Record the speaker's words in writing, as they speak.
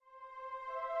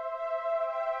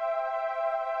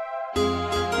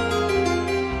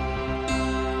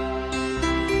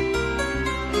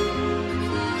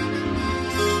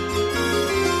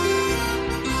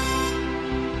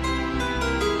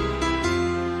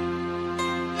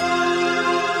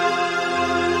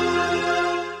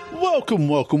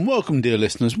Welcome, dear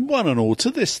listeners, one and all,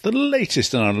 to this, the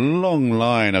latest in a long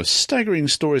line of staggering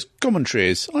stories,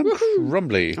 commentaries. I'm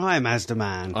Crumbly. I'm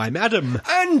Asdaman. I'm Adam.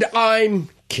 And I'm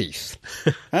Keith.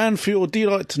 And for your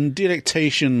delight and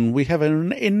delectation, we have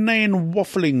an inane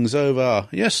wafflings over,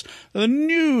 yes, the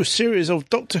new series of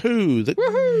Doctor Who.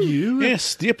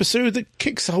 Yes, the episode that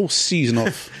kicks the whole season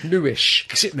off. Newish.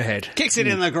 Kicks it in the head. Kicks it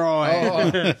in the groin.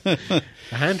 The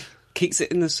hand? Kicks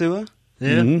it in the sewer.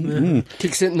 Yeah.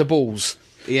 Kicks it in the balls.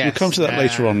 Yes. We'll come to that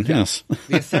later on, yes.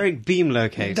 The etheric beam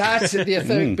locator. That's it, the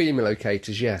etheric beam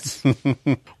locators, yes.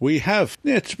 We have,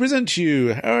 to present to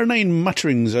you our inane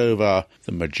mutterings over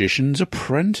The Magician's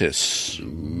Apprentice.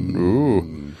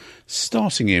 Ooh.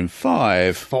 Starting in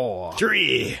 5, 4,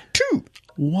 3. 2,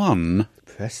 1.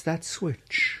 Press that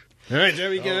switch. All right, there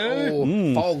we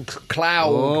go. Fog,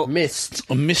 cloud, mist.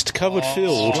 A mist-covered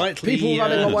field. Slightly, People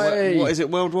running away. What is it,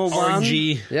 World War One?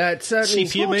 orangey. Yeah, it's certainly,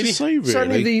 Sepia, Hard to maybe? say, really.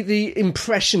 certainly the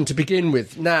impression to begin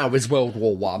with now is World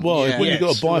War One. Well, Yeah. when you've got a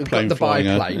Yes, we've biplane got the flying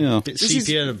biplane. yeah. Bit This is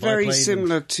sepia and a very biplane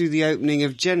similar to the opening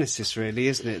of Genesis, really,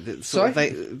 isn't it? That Sorry?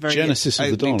 very Genesis of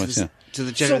the opening Daleks, to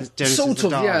the Genesis sort of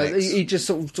of, the yeah. Daleks. He just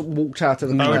sort of walked out of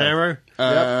the bow and cloud.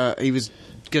 arrow. He was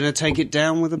going to take it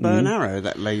down with a bow and arrow,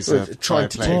 that laser Trying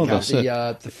to biplane. take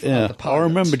out the Yeah, I pilot.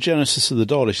 remember Genesis of the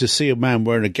Daleks. You see a man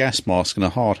wearing a gas mask and a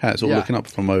hard hat, sort of Yeah. looking up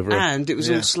from over. And it was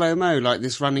all slow-mo, like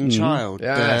this running child.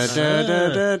 Yes. Da, da,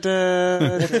 da,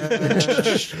 da,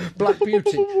 da. Black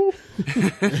Beauty.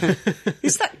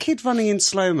 Is that kid running in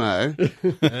slow-mo?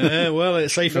 Well,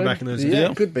 it's safer back in those days. Yeah,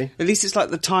 Yeah. it could be. At least it's like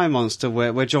the Time Monster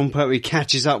where John Pertwee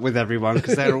catches up with everyone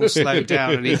because they're all slowed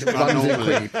down and he can run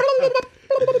normally.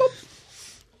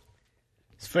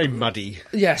 It's very muddy.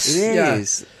 Yes, It yeah.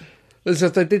 is.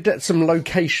 They did some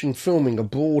location filming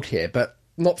abroad here, but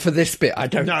not for this bit. I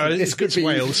don't. No, think this it's could be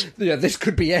Wales. Yeah, this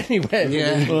could be anywhere.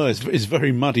 Yeah. Well, it's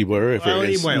very muddy wherever Well, it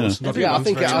is. in Wales. Yeah. Not Yeah, I everyone's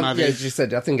think very yeah, muddy. as you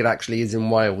said, I think it actually is in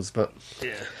Wales, but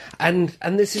Yeah. and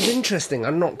this is interesting.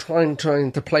 I'm not trying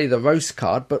to play the roast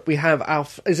card, but we have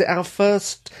our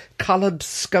first coloured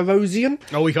Scarosian?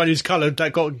 Oh, we can't use colour.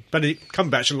 That got Benedict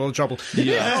Cumberbatch in a lot of trouble.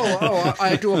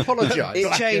 I do apologise.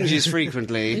 It changes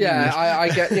frequently. Yeah, I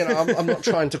get. I'm not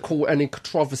trying to call any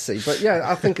controversy, but yeah,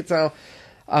 I think it's our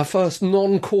first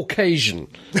non-Caucasian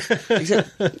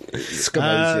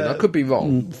Scarosian. I could be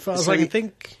wrong. As far as So I can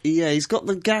think. Yeah, he's got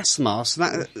the gas mask.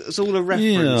 That's all a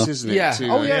reference, Yeah. isn't it? Yeah. to,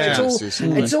 Oh yeah. Genesis,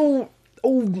 isn't it? It's all.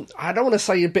 I don't want to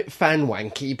say a bit fan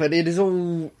wanky, but it is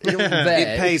all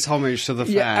there. It pays homage to the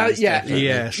fans. Yeah, definitely.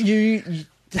 Yes. You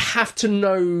have to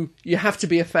know. You have to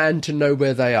be a fan to know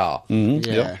where they are.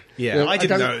 Yeah. Yeah, Well, I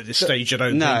didn't I don't- know at this stage, I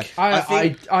don't No.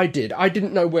 think. I did. I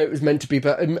didn't know where it was meant to be,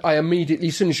 but I immediately,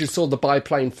 as soon as you saw the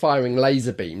biplane firing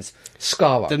laser beams,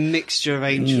 Skara. The mixture of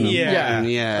ancient Yeah. and modern,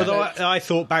 yeah. Although I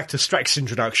thought back to Strax's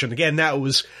introduction. Again, that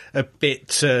was a bit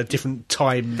different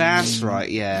time. That's right,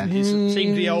 yeah. It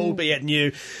seemed to be old, but yet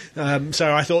new.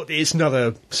 So I thought it's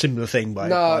another similar thing by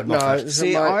no. Moffat.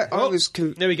 See, I was...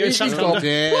 There we go. He's Suck got- thunder.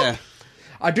 Yeah.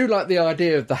 I do like the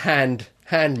idea of the hand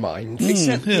mines.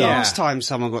 Except yeah. last time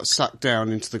someone got sucked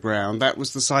down into the ground, that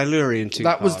was the Silurian two.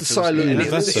 That was the Silurian.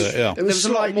 It was, That's it, yeah. It there was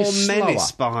a lot slightly more menace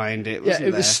slower. behind it, Yeah, wasn't it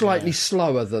was there? slightly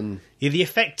slower than. Yeah, the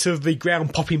effect of the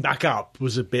ground popping back up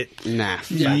was a bit... Naff.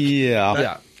 Yeah.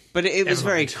 Yeah. But it was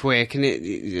very quick, and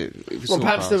it was Well, all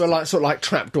perhaps fast. they were sort of like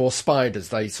trapdoor spiders.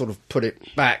 They sort of put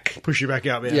it back. Push you back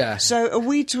up, yeah. Yeah. So, are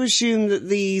we to assume that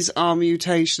these are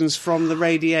mutations from the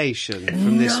radiation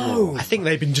from this war? I think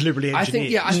they've been deliberately I engineered.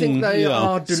 think. Yeah, I think they yeah.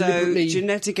 are deliberately. So,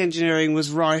 genetic engineering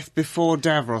was rife before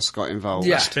Davros got involved.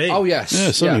 yeah. be. Oh yes. Yeah,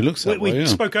 it certainly looks We, that way, we yeah.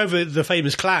 spoke over the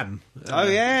famous clam. Oh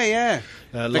yeah.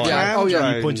 The line. clam Oh, yeah.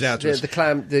 drones. You pointed out to us. The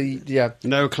clam. Yeah.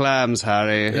 No clams,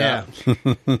 Harry. Yeah.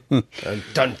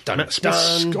 Dun dun dun.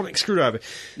 Sonic screwdriver.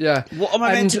 Yeah. What am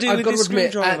I meant to do I've with got this to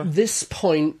admit, screwdriver? at this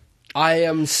point,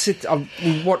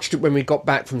 we watched it when we got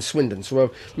back from Swindon.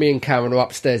 So me and Karen are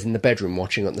upstairs in the bedroom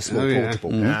watching on the small Oh, yeah.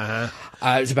 portable.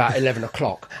 Uh-huh. It was about 11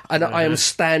 o'clock, and I am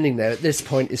standing there. At this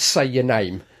point, is say your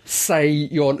name. Say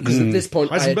your because at this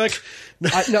point Heisenberg?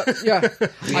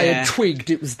 I had twigged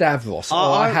it was Davros. Oh,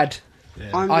 or I I- had.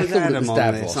 I'm I with thought it Adam was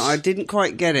on this. Davros. I didn't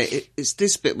quite get it. It's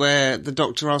this bit where the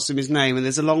doctor asks him his name and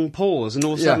there's a long pause, and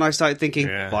all of a sudden Yeah. I started thinking,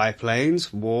 Yeah.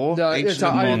 biplanes, war, No, ancient so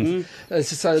and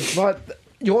modern. but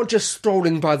you're just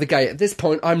strolling by the gate. At this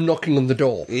point, I'm knocking on the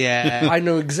door. Yeah. I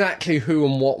know exactly who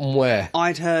and what and where.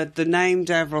 I'd heard the name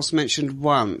Davros mentioned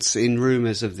once in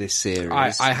rumours of this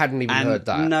series. I hadn't even and heard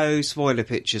that. no spoiler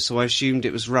pictures, so I assumed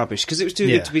it was rubbish, because it was too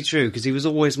Yeah. good to be true, because he was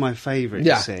always my favourite,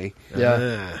 Yeah. you see.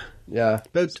 Yeah. Yeah.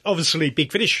 But obviously,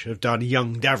 Big Finish have done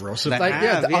Young Davros. They Like,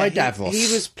 yeah, have, the iDavros.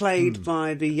 He was played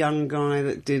by the young guy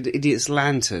that did Idiot's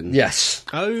Lantern. Yes.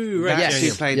 Oh, right. That's who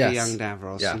Yeah, played Yes. the young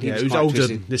Davros. Yeah. and he yeah, was who's quite older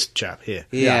twisted. than this chap here.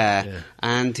 Yeah. Yeah.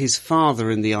 And his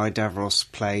father in the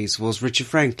iDavros plays was Richard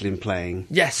Franklin playing.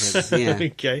 Yes. Yeah,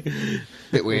 Okay.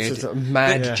 bit weird. It's a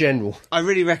mad Yeah. general. I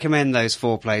really recommend those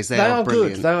 4 plays. They, They are are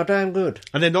brilliant. good. They are damn good.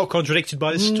 And they're not contradicted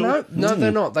by this at all? No,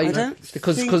 they're not. They I don't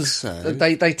because think so.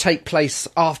 they take place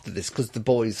after this because the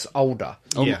boy's older.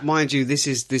 Oh, Yeah. mind you, this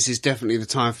is definitely the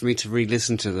time for me to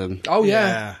re-listen to them. Oh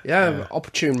yeah, Yeah.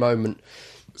 opportune moment.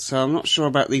 So I'm not sure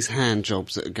about these hand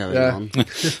jobs that are going Yeah. on.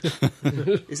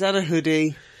 Is that a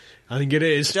hoodie? I think it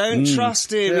is. Don't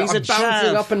trust him. Yeah, He's a I'm bouncing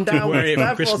chav. up and down. Wear it for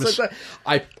That was Christmas.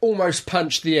 I almost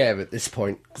punched the air at this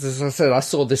point because, as I said, I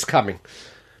saw this coming.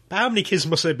 But how many kids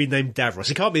must there have been named Davros?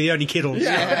 He can't be the only kid on Well,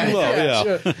 yeah.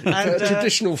 Sure. It's a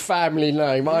traditional family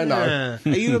name. I know.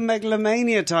 Yeah. Are you a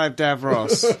megalomania type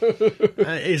Davros?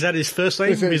 Is that his first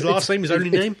name? His last name? His only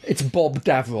name? It's Bob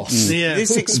Davros. Yeah.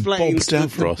 This explains Bob the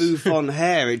Davros. bouffant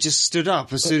hair. It just stood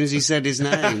up as soon as he said his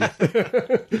name.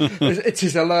 It's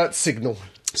his alert signal.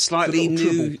 Slightly It's a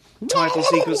little new title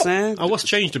sequence there. Oh, what's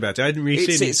changed about it? I didn't really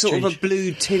see It's, any it's sort of change. a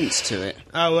blue tint to it.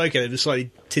 Oh, okay. They've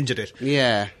slightly tinted it.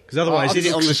 Yeah. Because otherwise, I it did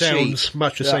it on the sounds sheet.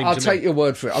 much the Yeah, same I'll to take me. your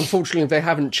word for it. Unfortunately, they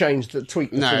haven't changed the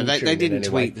tweak. The No, theme they tune in didn't any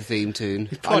way. tweak the theme tune.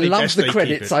 I Probably love best the they keep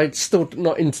credits. it. I'm still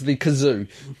not into the kazoo.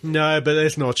 No, but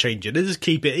let's not change it. Let's just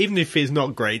keep it. Even if it's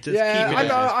not great, just Yeah, keep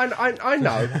it. I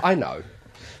know, I know.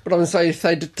 But I'm going to say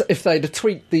if they'd have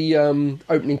tweaked the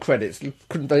opening credits,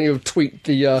 couldn't they have tweaked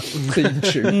the theme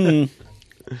tune?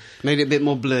 Made it a bit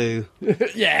more blue.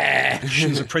 Yeah.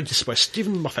 She's apprenticed by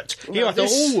Stephen Moffat. Yeah, I thought,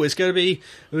 it's going to be.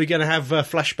 We're going to have a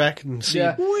flashback and see.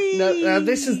 Yeah. No,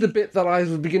 this is the bit that I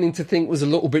was beginning to think was a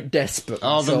little bit desperate.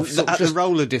 Oh, myself. Sort of at the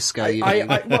roller disco, you mean?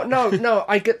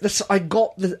 I get this. I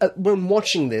got the when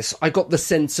watching this, I got the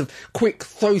sense of quick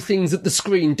throw things at the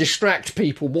screen, distract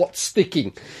people. What's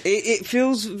sticking? It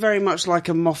feels very much like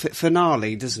a Moffat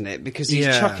finale, doesn't it? Because he's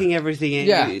Yeah. chucking everything in.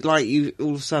 Yeah. Like you,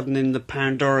 all of a sudden in the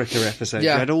Pandorica episode,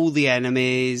 Yeah. you had all the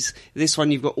enemies. This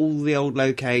one, you've got all the old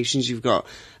locations. You've got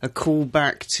a call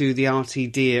back to the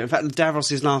RTD. In fact,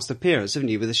 Davros' last appearance, haven't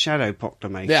you, with the Shadow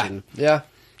Proclamation? Yeah.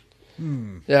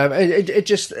 Yeah. It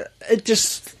just.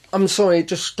 I'm sorry. It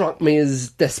just struck me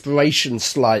as desperation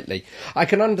slightly. I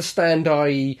can understand.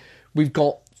 We've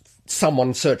got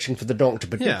someone searching for the Doctor,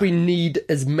 but Yeah. did we need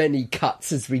as many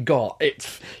cuts as we got? It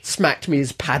smacked me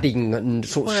as padding and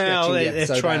sort of Well, stretching the they're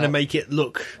episode trying to out. make it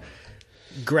look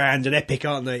grand and epic,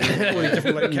 aren't they? All the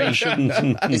different locations.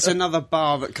 It's another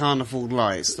bar that can't afford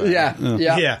lights, though. Yeah.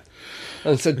 Yeah.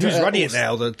 And so, Who's running it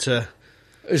now? That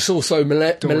It's also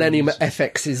Millennium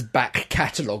FX's back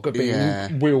catalogue are being Yeah.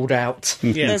 wheeled out.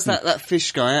 yeah. There's that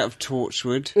fish guy out of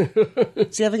Torchwood.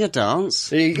 Is he having a dance?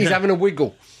 He's having a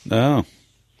wiggle. Oh.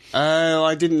 Oh,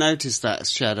 I didn't notice that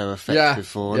shadow effect Yeah,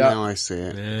 before. yeah. Now I see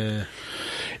it.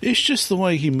 It's just the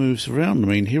way he moves around. I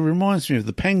mean, he reminds me of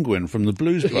the Penguin from the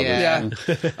Blues Brothers.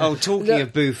 Yeah. Oh, talking Yeah.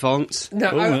 of bouffants.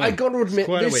 Now, I got to admit,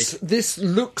 quite a this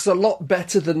looks a lot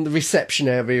better than the reception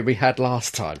area we had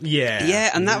last time. Yeah.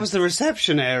 Yeah, and that was the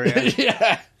reception area.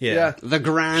 Yeah. Yeah. The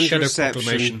grand Shadow reception.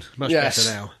 Proclamation. Much Yes.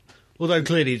 better now. Although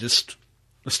clearly just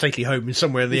a stately home in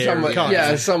somewhere in the area. Somewhere- Can't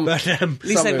yeah, you? some- But, At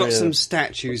least they've got Somewhere, some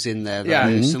statues in there, though.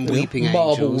 Yeah. Some weeping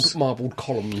angels. Marbled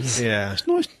columns. yeah.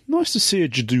 Nice to see a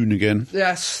Jadoon again.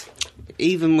 Yes.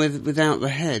 Even without the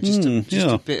head. Just,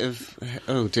 yeah. a bit of...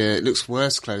 Oh, dear. It looks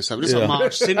worse close up. It looks Yeah. like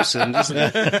Marge Simpson, doesn't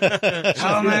it?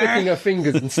 Licking her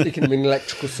fingers and sticking them in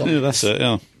electrical Yeah, sockets. that's it,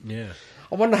 yeah. Yeah.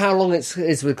 I wonder how long it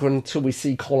is until we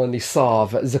see Colony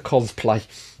Sarv as a cosplay.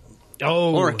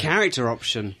 Oh. Or a character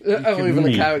option. Or even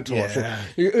a character yeah.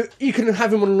 option. You can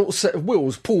have him on a little set of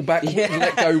wheels, pull back, and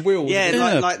let go wheels. Yeah,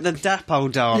 Yeah. like the Dapo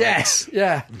Daleks. Yes,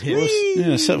 yeah.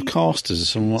 Yeah, a set of casters or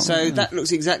something. So that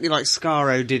looks exactly like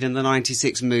Scarro did in the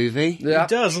 96 movie. Yeah. It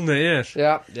does, doesn't it? Yes.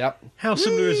 Yeah, yeah. How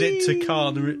similar is it to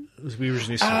Khan as we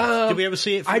originally saw? Did we ever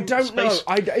see it from I don't space?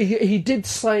 know. He did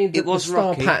say that It was the star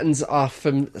rocky. patterns are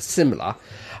similar,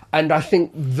 and I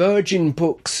think Virgin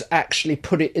Books actually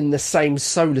put it in the same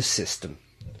solar system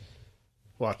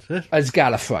What? Huh? as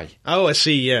Gallifrey. Oh, I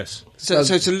see, yes. So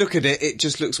to look at it, it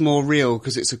just looks more real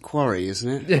because it's a quarry,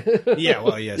 isn't it? Yeah,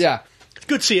 well, yes. Yeah. It's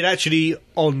good to see it actually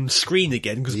on screen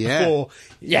again because Yeah. before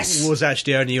Yes. it was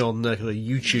actually only on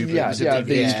YouTube. It Yeah, was a yeah, DVD.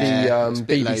 it's the a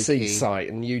bit BBC low-key. site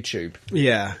and YouTube.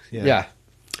 Yeah. Yeah.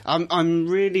 I'm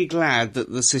really glad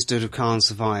that the Sisterhood of Khan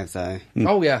survived, though.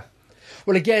 Oh, yeah.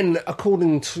 Well, again,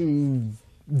 according to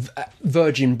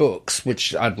Virgin Books,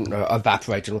 which I don't know,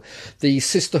 evaporated, the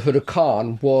Sisterhood of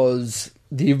Khan was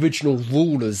the original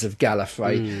rulers of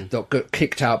Gallifrey that got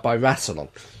kicked out by Rassilon.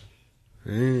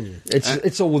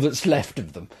 It's all that's left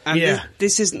of them. And Yeah.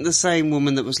 this isn't the same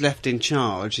woman that was left in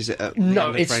charge, is it? At the No,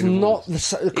 end of it's Reign of not Wars? the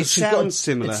same. It sounds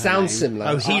similar, It her sounds name.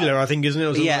 similar. O'Healer, I think, isn't it? Or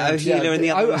something Yeah, like that? O'Healer and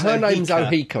the other one's her name's Ohika.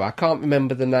 Ohika. I can't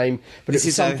remember the name, but This it's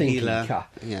is something O'Healer. Hika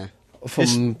Yeah.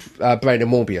 from Brain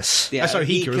and Morbius. Yeah, That's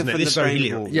Ohika, isn't it? from This is the Brain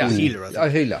O'Healer. Wars. Yeah, O'Healer, I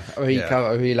think. Ohika, Yeah.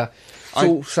 Ohila. It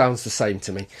all sounds the same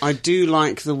to me. I do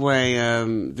like the way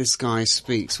this guy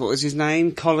speaks. What was his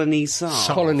name? Colony Sarv.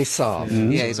 Colony Sarv.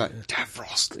 Yeah, he's like,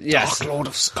 Davros, the Yes. Dark Lord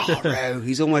of Scarrow.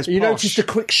 He's almost You posh. noticed a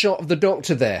quick shot of the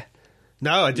Doctor there.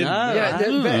 No, I didn't. No. Yeah,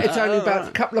 it's only about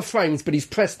a couple of frames, but he's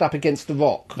pressed up against the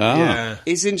rock. Yeah.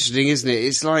 It's interesting, isn't it?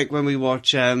 It's like when we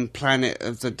watch Planet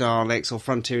of the Daleks or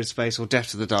Frontier of Space or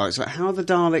Death of the Daleks. Like, how are the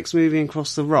Daleks moving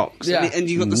across the rocks? Yeah. And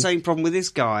you've got the same problem with this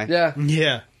guy. Yeah.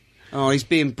 Yeah. Oh, he's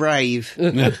being brave.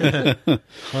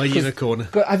 High unicorn.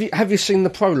 Have you seen the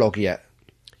prologue yet?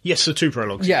 Yes, the 2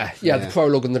 prologues. Yeah, the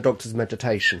prologue and the Doctor's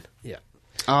meditation. Yeah.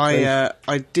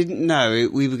 I didn't know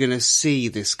we were going to see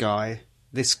this guy.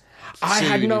 I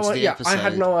had no idea. idea. I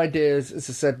had no idea. As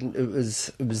I said, it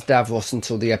was Davros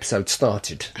until the episode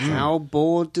started. How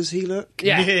bored does he look?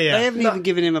 Yeah. Yeah. They haven't even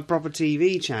given him a proper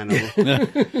TV channel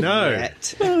No.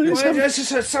 yet. Well, it's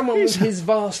just that someone with his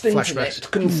vast intellect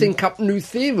Flashbacks. can think up new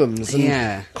theorems and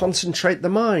Yeah. concentrate the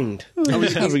mind.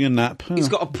 He's having a nap. He's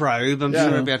got a probe. I'm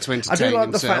sure he'll be able to I entertain do like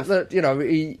himself. the fact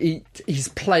that he's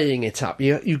playing it up.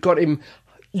 You've got him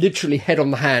literally head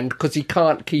on the hand because he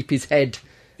can't keep his head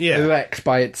erect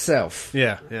by itself.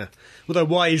 Yeah, yeah. Although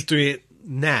why he's doing it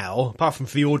now, apart from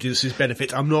for the audience's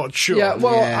benefit, I'm not sure. Yeah,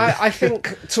 well, Yeah. I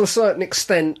think to a certain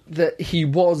extent that he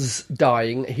was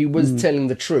dying, he was telling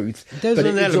the truth. There's but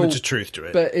an it was element of truth to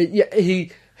it. But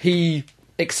he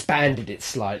expanded it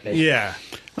slightly. Yeah.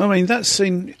 I mean, that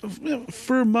scene,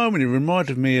 for a moment, it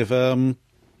reminded me of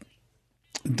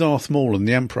Darth Maul and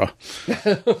the Emperor.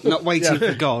 Not waiting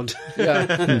for God.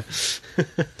 Yeah.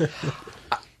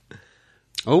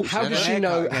 Oh, How she does had a she know?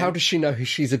 haircut again. How does she know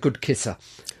she's a good kisser?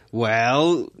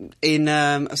 Well, in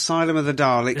Asylum of the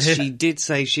Daleks, she did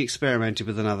say she experimented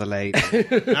with another lady.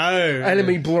 Oh.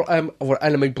 Enemy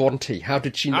Bronte. How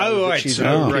did she know Oh, that right. she's So, a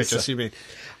good right, I kisser? see what you mean.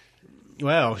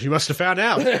 Well, she must have found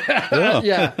out.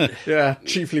 Yeah.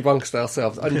 Chiefly amongst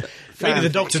ourselves. And, Maybe the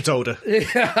doctor told her.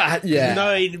 yeah.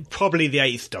 No, probably the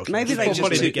 8th doctor. Maybe they just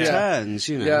Probably took the- turns,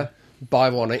 you know. Yeah.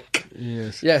 Byronic.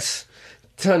 Yes.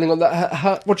 Turning on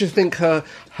that, what do you think her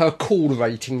call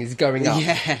rating is going up?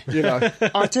 Yeah. You know.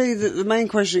 I tell you that the main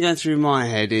question going through my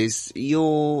head is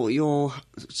your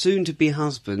soon-to-be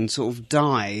husband sort of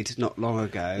died not long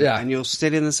ago, Yeah. and you're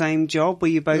still in the same job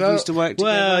where you both Well- used to work together.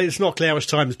 Well, it's not clear how much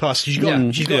time has passed. She's got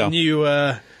Yeah. a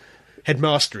new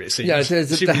headmaster, it seems. Yeah, the Assuming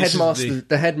this is headmaster.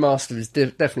 The headmaster is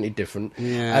definitely different,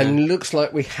 Yeah. and looks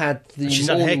like we had the She's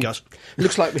had a morning. haircut.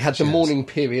 Looks like we had the morning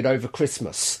period over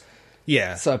Christmas,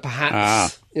 Yeah. so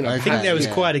perhaps you know. I think perhaps there was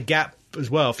Yeah. quite a gap as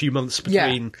well, a few months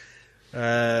between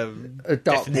a Death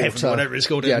Dark in Heaven, Water. whatever it's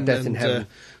called, Yeah, and, Death in and, Heaven.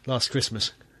 Last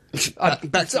Christmas. I to do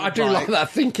the like bike. that.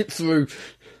 Think it through.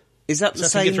 Is that the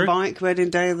Does that think it same through? bike read in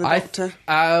Day of the Doctor?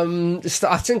 I think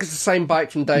it's the same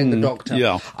bike from Day and the Doctor.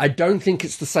 yeah. I don't think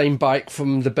it's the same bike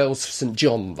from the Bells of St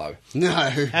John, though. No.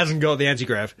 Hasn't got the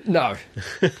anti-grav. No.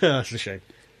 That's a shame.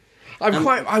 I'm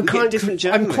different I'm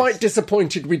journalists. quite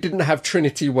disappointed we didn't have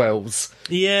Trinity Wells.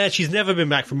 Yeah, she's never been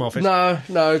back from office. No,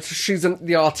 she's in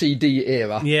the RTD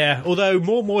era. Yeah, although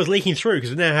more and more is leaking through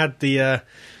because we've now had the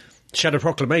Shadow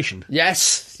Proclamation.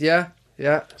 Yes, yeah.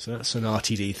 So that's an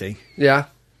RTD thing.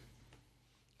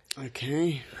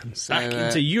 Okay. So, Back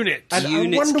into unit. And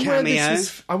Unit's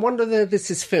I wonder cameo. where this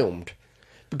is filmed.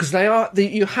 Because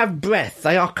you have breath,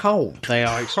 they are cold. they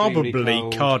are extremely Probably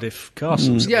cold. Cardiff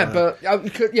Castle. Yeah, but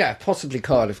possibly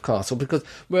Cardiff Castle, because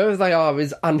wherever they are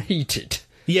is unheated.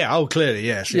 Yeah, oh, clearly,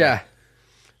 yes. Yeah.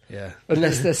 Yeah.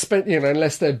 Unless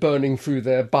unless they're burning through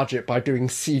their budget by doing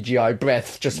CGI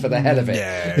breath just for the hell of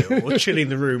it. No, or chilling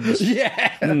the rooms.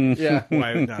 Yeah. Yeah.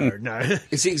 Why, no.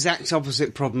 It's the exact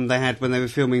opposite problem they had when they were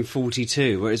filming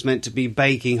 42, where it's meant to be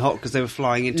baking hot because they were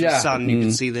flying into Yeah. the sun. You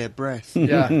could see their breath.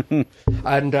 Yeah.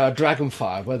 And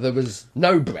Dragonfire, where there was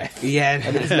no breath. Yeah.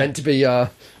 And it was meant to be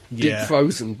deep Yeah.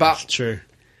 frozen. But True.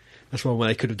 That's one way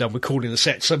they could have done with calling the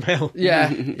set somehow. yeah,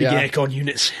 Big yeah, aircon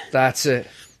units. that's it.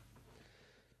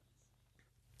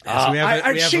 So we have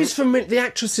a- She's familiar. The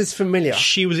actress is familiar.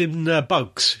 She was in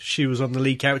Bugs. She was on the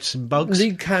lead characters in Bugs.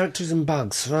 Lead characters and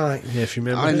Bugs, right? Yeah, if you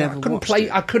remember. I never watched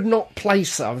it. I could not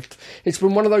place her. It's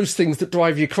been one of those things that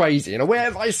drive you crazy. You know, where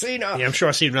have I seen her? Yeah, I'm sure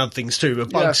I've seen other things too,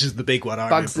 but Bugs Yeah. is the big one I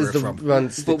Bugs is remember the her from.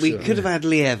 one. But we could have had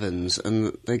Lee Evans,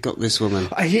 and they got this woman.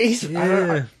 He's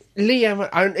Lee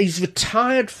Evans, he's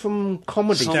retired from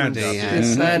comedy. Comedy, yeah.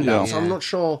 Stand-ups. Yeah. I'm not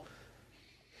sure.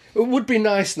 It would be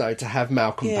nice, though, to have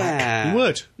Malcolm back. Yeah. You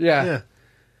would. Yeah.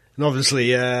 And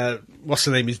obviously, what's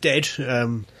her name is dead.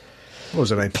 What was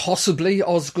her name? Possibly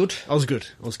Osgood. Osgood.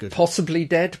 Possibly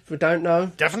dead. We don't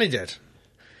know. Definitely dead.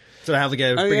 Don't know how they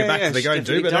go bring her back if they're going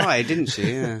to, She but died, didn't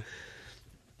she? Yeah.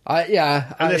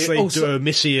 unless they also, do a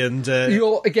Missy and.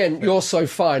 You're so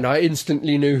fine. I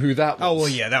instantly knew who that was. Oh well,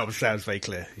 yeah, that was very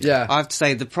clear. Yeah. I have to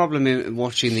say, the problem in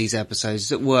watching these episodes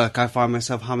is at work, I find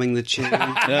myself humming the tune.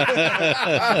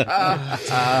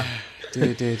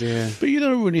 Dear. But you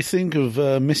don't really think of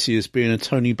Missy as being a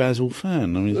Tony Basil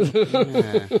fan. I mean,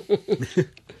 Yeah.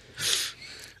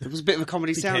 It was a bit of a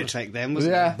comedy soundtrack then,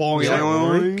 wasn't Yeah. it?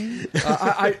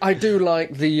 Boing. I do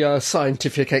like the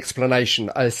scientific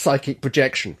explanation, a psychic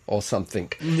projection or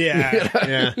something.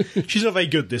 Yeah. She's not very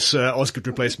good, this Osgood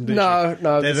replacement. Is No, she?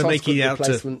 no, They're this making Osgood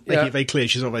replacement, it very clear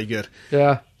she's not very good.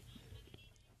 Yeah.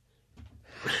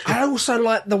 I also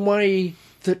like the way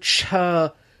that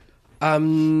her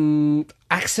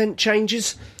accent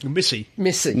changes. Missy.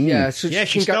 Yeah. So Yeah,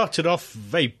 she can go- started off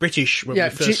very British when we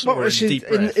first she, saw her in Deep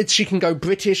Breath. she can go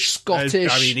British,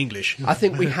 Scottish. I mean English. I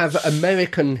think we have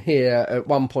American here at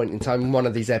one point in time in one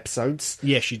of these episodes.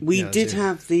 Yeah, We did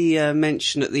have the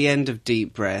mention at the end of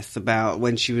Deep Breath about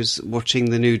when she was watching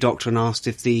the new Doctor and asked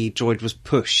if the droid was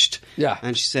pushed. Yeah.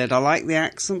 And she said, I like the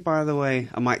accent, by the way.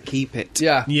 I might keep it.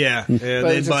 Yeah. Yeah, then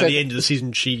as I by said- the end of the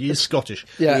season, she is Scottish.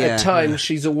 Yeah, Yeah, at times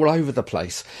she's all over the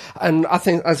place. And I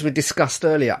think, as we discussed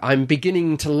earlier, I'm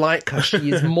beginning to like her.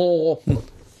 She is more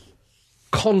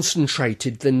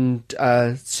concentrated than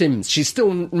Sims. She's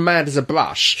still mad as a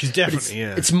brush. She's but definitely,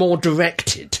 it's more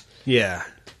directed. Yeah.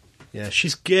 Yeah,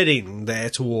 she's getting there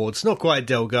towards, not quite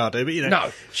Delgado, but,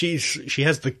 No. she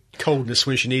has the coldness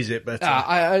when she needs it, but...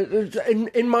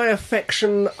 In my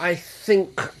affection, I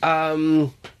think...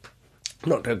 not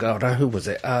Delgado, who was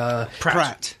it?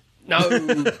 Pratt. No,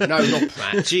 not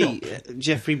Pratt.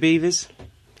 Jeffrey Beavers.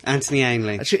 Anthony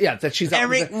Ainley. She's up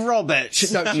Eric with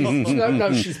Roberts.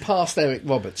 No, she's past Eric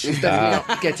Roberts. She's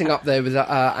definitely getting up there with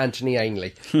Anthony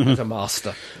Ainley as a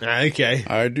master. Okay.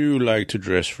 I do like to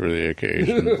dress for the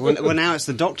occasion. Well, now it's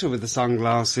the Doctor with the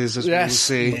sunglasses, as Yes.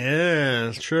 we will see. Yeah,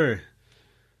 that's true.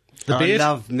 The I beard?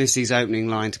 love Missy's opening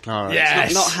line to Clara. Yes.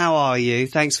 It's not how are you?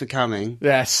 Thanks for coming.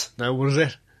 Yes. No, what is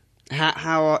it?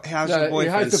 How's No, your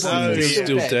boyfriend? how's the boyfriend? yeah.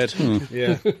 Still dead.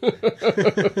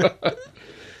 Yeah.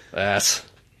 Yes.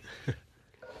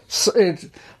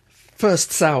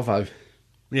 First salvo.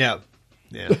 Yeah.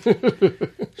 She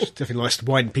definitely likes to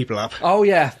wind people up. Oh,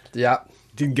 yeah. Yeah.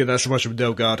 Didn't get that so much of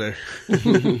Delgado.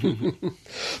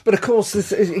 But of course,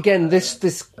 this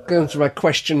goes to my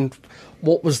question: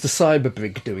 what was the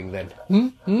Cyberbrig doing then?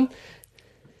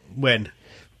 When?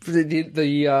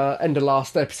 The end of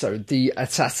last episode, the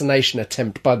assassination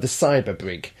attempt by the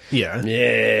Cyberbrig. Yeah.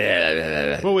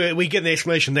 Yeah. Well, we get the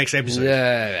explanation next episode,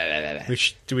 Yeah.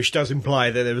 which does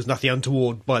imply that there was nothing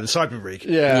untoward by the Cyberbrig.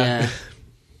 Yeah.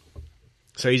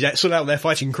 So he's still out there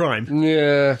fighting crime.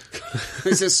 Yeah.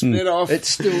 It's a spin-off. It's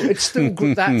still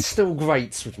that still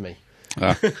grates with me.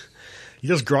 He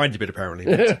does grind a bit, apparently.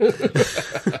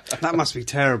 But That must be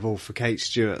terrible for Kate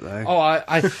Stewart, though.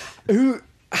 Oh,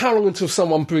 how long until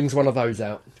someone brings one of those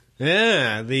out?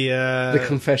 yeah, The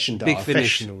confession dial. Big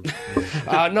Finish.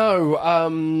 professional.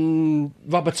 No,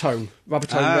 Rubber Tone. Rubber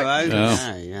Tone.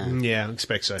 Okay, yeah. Yeah, I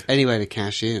expect so. Anyway to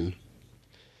cash in.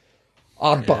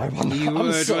 I'd buy one. You I'm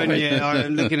would, sorry. wouldn't you?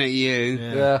 I'm looking at you.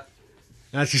 Yeah.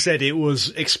 As you said, it was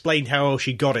explained how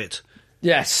she got it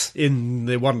Yes. in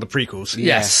one of the prequels.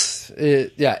 Yes.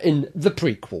 In the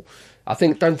prequel.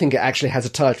 Don't think it actually has a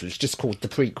title. It's just called the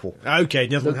prequel. Okay,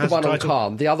 the other The one has one a on title.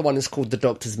 Khan. The other one is called The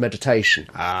Doctor's Meditation.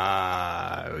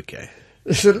 Ah, okay.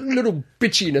 There's a little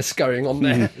bitchiness going on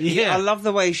there. Yeah, I love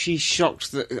the way she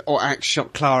shocked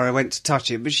Clara went to touch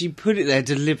it, but she put it there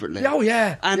deliberately. Oh,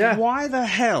 yeah. And yeah. why the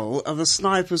hell are the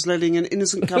snipers letting an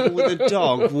innocent couple with a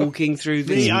dog walking through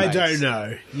this I place? don't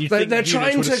know. You'd They're think the units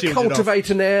trying would have to sealed it off. cultivate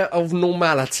an air of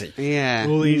normality. Yeah.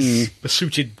 All these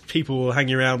suited people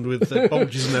hanging around with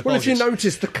bulges in their Well, if you bulges.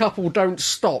 notice, the couple don't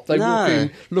stop. They No. walk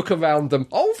in, look around them.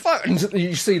 Oh, fuck! And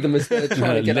you see them as they're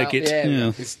trying to get out Leg it. the area.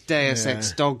 Yeah. It's Deus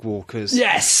Ex dog walkers.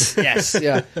 Yes, yes,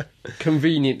 yeah.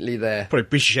 Conveniently there. Probably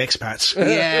British expats.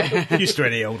 Yeah. Used to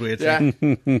any old weird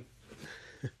thing. Yeah.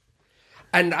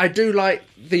 And I do like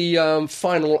the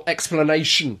final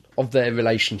explanation of their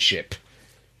relationship.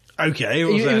 Okay,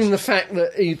 what was Even that? the fact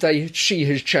that she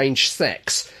has changed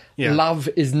sex. Yeah. Love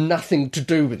is nothing to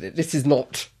do with it. This is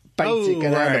not basic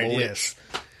and right, animal. yes.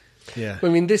 Yeah. I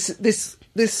mean, this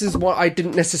this is what I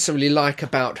didn't necessarily like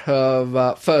about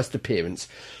her first appearance.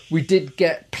 We did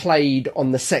get played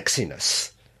on the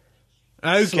sexiness.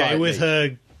 Okay, Slightly. with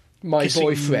her My kissing-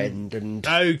 boyfriend and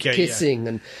Okay, kissing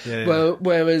and Yeah. well,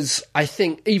 whereas I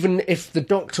think even if the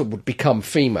Doctor would become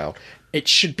female, it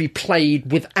should be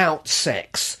played without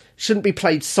sex. It shouldn't be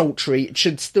played sultry. It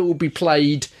should still be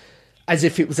played as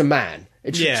if it was a man.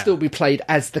 It should Yeah. still be played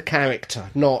as the character,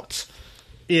 not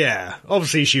Yeah,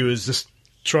 obviously she was just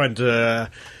trying to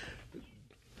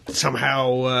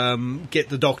somehow get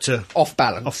the Doctor off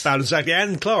balance. off balance, exactly,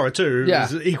 and Clara too,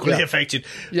 Yeah, was equally yeah. affected.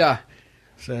 Yeah.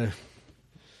 So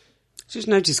Just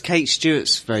noticed Kate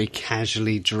Stewart's very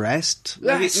casually dressed.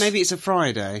 Yes. Maybe it's a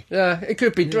Friday. Yeah, it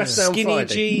could be dressed down Skinny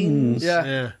Friday. jeans. Yeah.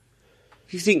 yeah,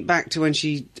 If you think back to when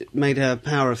she made her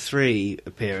Power of Three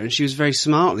appearance, she was very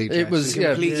smartly dressed. It was, and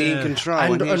completely yeah. in control.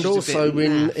 And, here she's a also bit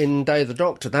naff. in Day of the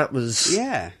Doctor, that was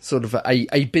Yeah. sort of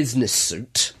a business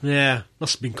suit. yeah,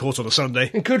 must have been caught on a Sunday.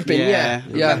 It could be,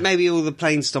 yeah. Maybe all the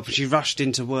plane stopped. She rushed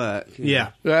into work. Yeah,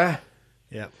 Yeah.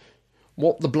 yeah.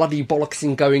 What the bloody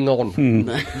bollocksing going on?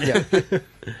 Yeah.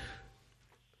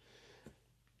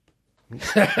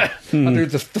 I do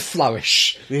the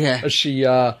flourish Yeah. as she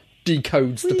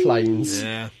decodes the planes,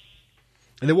 Yeah.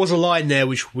 And there was a line there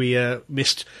which we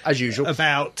missed as usual.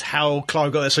 about how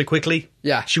Clara got there so quickly.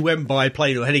 Yeah. She went by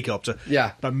plane or helicopter.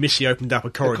 Yeah. But Missy opened up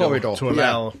a corridor, corridor, to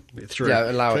allow it through.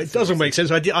 Yeah, allow So it it through. doesn't make sense.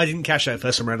 I didn't catch that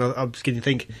first time around. I was beginning to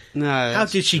think, No. how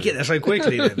that's did she get there so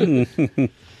quickly then?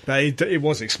 But it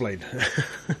was explained.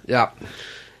 Yeah.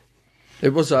 It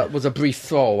was a brief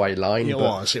throwaway line. It but-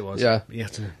 was. Yeah. You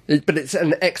have to But it's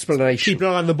an explanation. keep an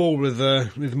eye on the ball with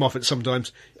Moffat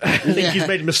sometimes. You think he's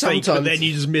made a mistake, but Sometimes. then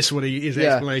you just miss what his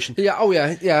Yeah. explanation. Yeah. Oh,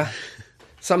 yeah. Yeah.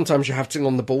 Sometimes you have to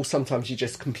on the ball. Sometimes you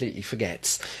just completely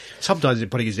forget. Sometimes it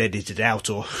probably gets edited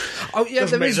out or Oh, yeah.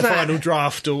 doesn't There make is the that. final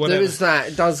draft or whatever. There is that.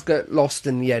 It does get lost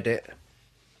in the edit.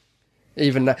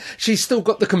 Even that. She's still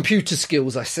got the computer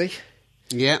skills, I see.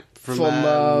 Yeah.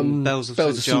 From Bells of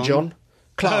St. St. John.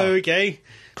 Clara. Oh, okay.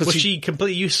 'Cause Was she- she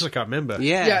completely useless? I can't remember.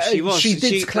 Yeah, she was. She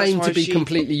did claim that's to why be she-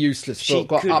 completely useless, she but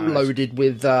got couldn't. uploaded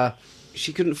with.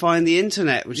 She couldn't find the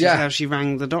internet, which Yeah. is how she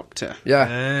rang the Doctor. Yeah.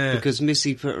 Ah. Because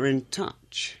Missy put her in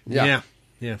touch. Yeah.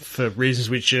 Yeah, for reasons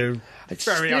which are It's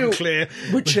very still- unclear.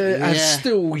 Which has Yeah.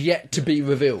 still yet to be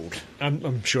revealed.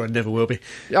 I'm sure it never will be.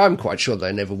 I'm quite sure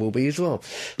they never will be as well.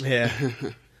 Yeah.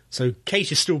 So Kate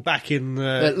is still back in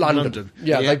London.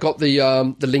 Yeah, Yeah. they got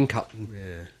the link up.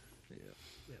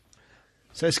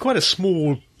 So it's quite a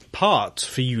small part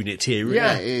for Unit here, really.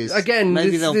 Yeah, it is. again,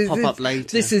 Maybe this- they'll this- pop this- up later.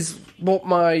 This is what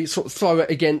my sort of throw it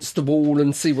against the wall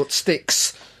and see what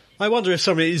sticks. I wonder if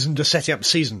some of it isn't just setting up the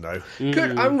season, though.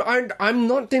 Good. I'm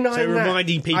not denying So that.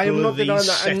 reminding people I am not of these denying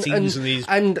that. settings and these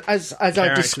and as I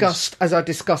characters.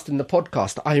 discussed in the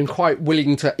podcast, I am quite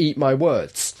willing to eat my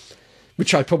words,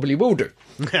 which I probably will do.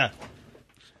 Yeah.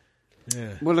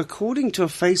 Well, according to a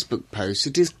Facebook post,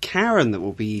 it is Karen that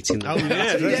will be eating them. Oh, yeah.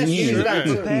 Yes, that's yes, true. that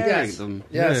too. Comparing Yes. them.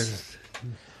 Yes.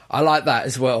 I like that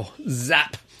as well.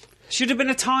 Zap. Should have been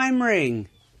a time ring.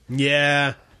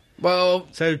 Yeah. Well,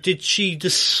 So did she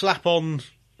just slap on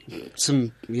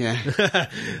Yeah.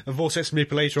 a vortex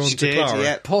manipulator She onto did, Clara?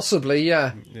 yeah. possibly,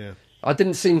 yeah. Yeah. I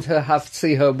didn't seem to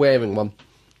see her wearing one.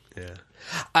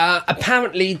 Yeah.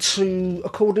 Apparently,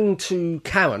 according to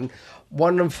Karen,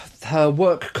 one of her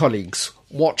work colleagues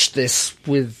watched this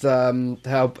with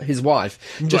his wife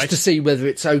just Right. to see whether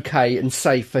it's okay and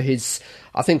safe for his,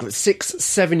 I think it was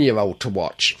 6-7-year-old to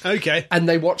watch. Okay. And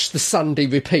they watched the Sunday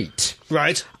repeat.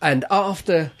 Right. And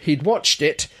after he'd watched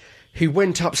it, he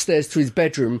went upstairs to his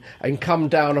bedroom and come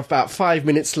down about 5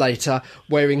 minutes later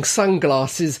wearing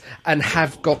sunglasses and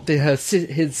have got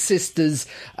his sister's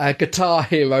Guitar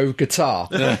Hero guitar.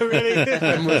 Really?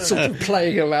 And was sort of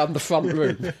playing around the front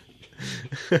room.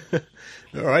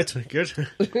 All right. Good.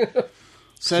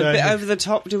 So a bit over the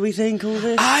top, do we think, all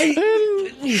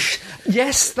this?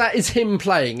 Yes, that is him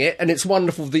playing it, and it's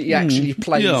wonderful that he actually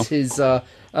plays yeah. his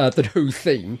the Who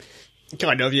theme.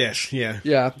 Kind of. Yes. Yeah.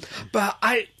 Yeah, but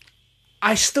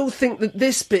I still think that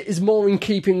this bit is more in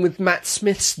keeping with Matt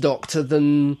Smith's Doctor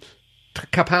than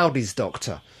Capaldi's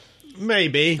Doctor.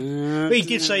 Maybe. But he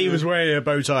did say he was wearing a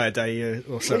bow tie a day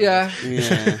or something. Yeah,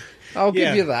 Yeah. I'll give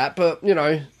Yeah. you that, but you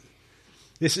know,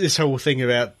 This whole thing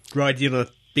about riding on a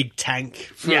big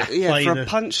tank. Yeah, playing for a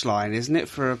punchline, isn't it?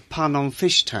 For a pun on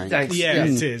fish tank. thanks. Yeah,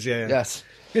 yes. it is. Yeah. Yes.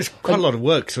 It's quite a lot of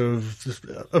work to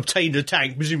have obtained a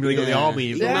tank. Presumably, got the Yeah.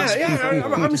 army.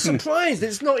 I'm surprised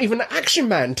it's not even an Action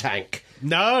Man tank.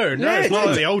 No, Yeah, it's not it's-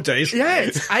 like the old days. Yeah,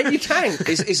 it's a tank.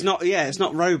 It's not. Yeah, it's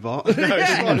not robot. No,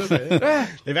 it's not.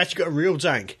 They've actually got a real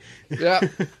tank. Yeah.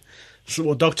 So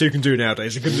what Doctor Who can do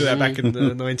nowadays. They couldn't do that back in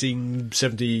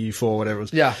 1974, whatever it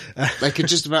was. Yeah, They could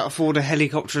just about afford a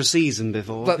helicopter a season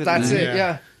before. but couldn't that's they?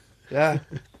 it. Yeah.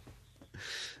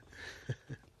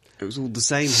 It was all the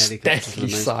same helicopter. for the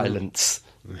Deathly most part. silence.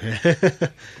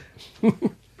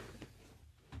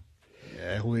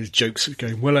 Yeah, all these jokes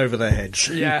going well over their heads.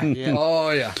 Yeah. Yeah.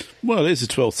 Oh yeah. Well, it's the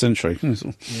 12th century.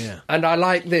 Yeah. And I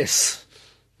like this.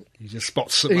 He just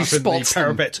spots them He up in the spots them.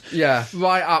 parapet. Yeah,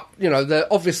 right up. You know, they're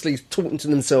obviously talking to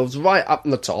themselves right up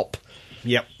in the top.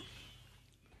 Yep.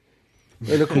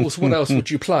 And of course, what else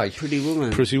would you play? Pretty Woman.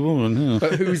 Pretty woman, yeah.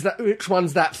 But who's that? Which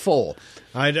one's that for?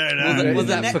 I don't know. Well, Is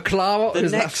that for Clara? Or The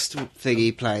is next thing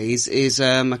he plays is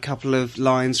a couple of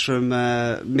lines from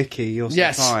Mickey, You're So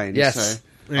Yes, Fine. yes. So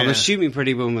I'm Yeah. assuming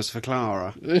Pretty Woman was for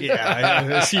Clara. Yeah, I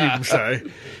assume so.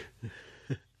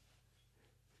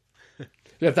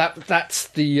 That's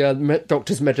the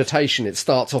Doctor's meditation. It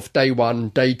starts off day 1,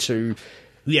 day 2,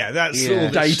 Yeah, that's Yeah. all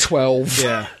day this- 12.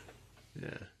 Yeah. Yeah.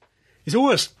 It's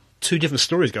almost two different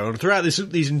stories going on. Throughout this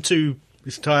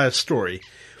entire story,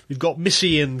 we've got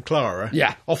Missy and Clara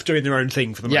Yeah. off doing their own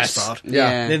thing for the Yes. most part.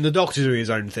 Yeah. Then the Doctor doing his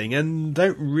own thing and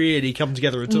don't really come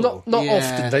together at all. Not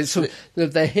Yeah. often.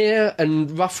 They're here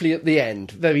and roughly at the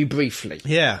end, very briefly.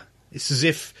 Yeah. It's as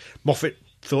if Moffat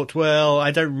thought, well, I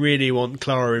don't really want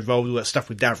Clara involved with that stuff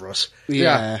with Davros.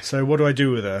 Yeah. So what do I do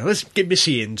with her? Let's get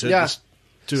Missy in to Yeah. just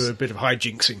do a bit of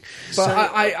hijinksing. But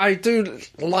I do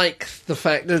like the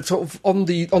fact that sort of on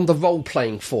the role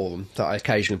playing forum that I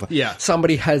occasionally play, Yeah.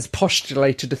 somebody has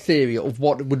postulated a theory of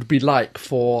what it would be like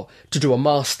to do a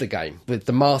master game with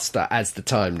the Master as the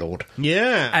Time Lord,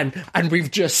 Yeah. and we've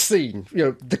just seen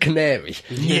the Canary.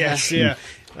 Yes, yeah.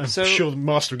 I'm So- sure the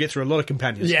Master will get through a lot of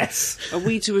companions. Yes, Are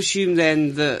we to assume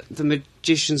then that the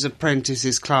Magician's Apprentice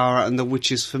is Clara and the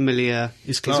Witch's Familiar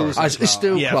Is Clara. also it's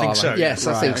still Yeah, I Clara. think so. Yes,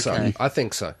 I Right, think so. okay. I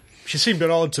think so. She seemed a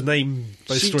bit odd to name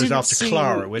those She stories didn't after seem-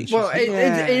 Clara when she Well,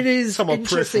 it is somewhat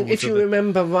interesting. peripheral If to you the-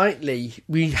 remember rightly,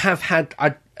 we have had.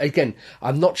 Again,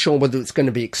 I'm not sure whether it's going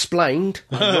to be explained.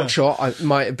 I'm not sure. It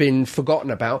might have been forgotten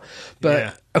about. But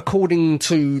Yeah. according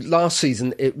to last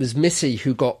season, it was Missy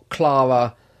who got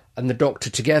Clara and the Doctor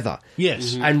together.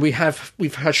 Yes. And we've had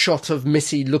a shot of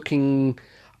Missy looking.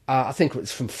 I think it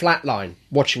was from Flatline,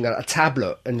 watching a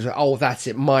tablet, and oh, that's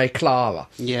it, my Clara.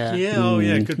 Yeah. Yeah, oh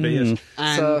yeah, it could be, yes.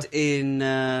 And So- in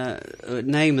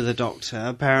Name of the Doctor,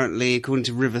 apparently, according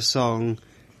to River Song,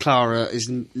 Clara is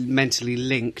mentally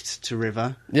linked to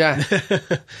River. Yeah,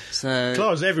 So,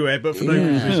 Clara's everywhere, but for no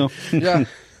reason. Yeah.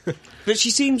 yeah. but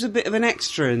she seems a bit of an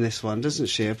extra in this one, doesn't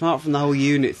she? Apart from the whole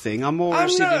unit thing, I'm more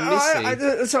interested in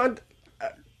Missy.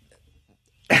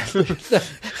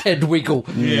 Head wiggle.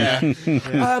 Yeah.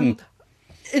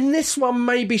 In this one,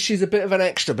 maybe she's a bit of an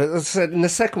extra, but as I said, in the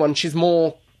second one, she's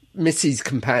more Missy's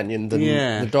companion than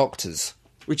Yeah. the Doctor's.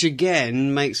 Which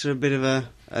again makes her a bit of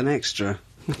an extra.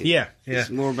 Yeah, yeah. It's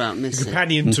more about Missy.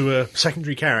 Companion to a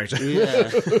secondary character. Yeah.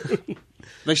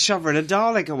 They shove her in a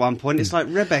Dalek at one point. It's like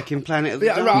Rebek in Planet of the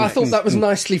Yeah, Daleks. right, I thought that was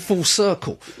nicely full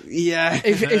circle. Yeah.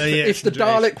 If Yes, the indeed.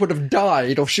 Dalek would have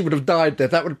died, or she would have died there,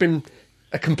 that would have been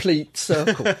a complete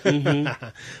circle.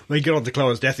 We get on to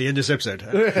Clara's death at the end of this episode.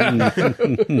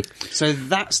 So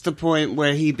that's the point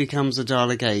where he becomes a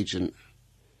Dalek agent.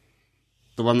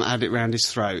 The one that had it round his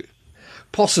throat.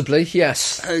 Possibly,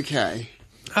 yes. Okay.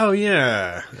 Oh,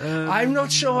 yeah. I'm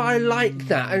not sure I like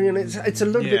that. I mean, it's a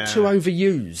little Yeah. bit too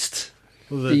overused.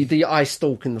 Well, The eye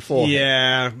stalk in the forehead.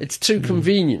 yeah, It's too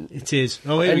convenient. it is.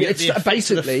 Oh, And we get it's the effect of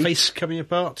basically- the face coming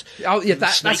apart. Oh, yeah,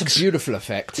 that's a Snakes. beautiful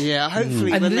effect. Yeah,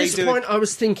 hopefully And when at they this do point, I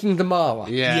was thinking the Mara.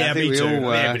 it... Yeah, I think me we too. all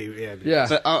were. Yeah.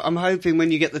 But I'm hoping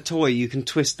when you get the toy, you can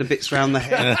twist the bits round the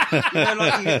head. You know,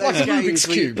 like you get those Like a games Rubik's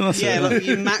where you- Cube. Yeah, like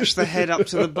you match the head up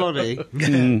to the body.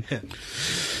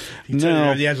 He turns Now-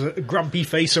 around, he has a grumpy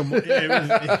face on.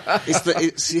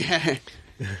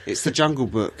 It's the Jungle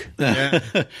Book.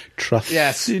 Trust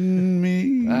Yes. in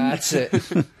me. That's it.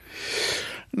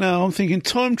 Now, I'm thinking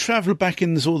time traveller back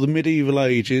in the sort of the medieval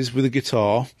ages with a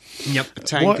guitar. Yep. A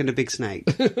tank What? and a big snake.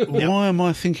 Why am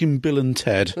I thinking Bill and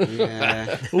Ted?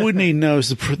 Yeah. All we need now is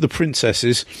the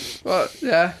princesses. Well,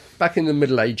 yeah, back in the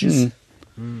Middle Ages.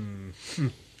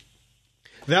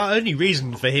 The only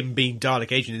reason for him being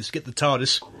Dalek agent is to get the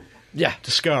TARDIS Yeah.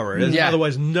 to Skara. There's Yeah.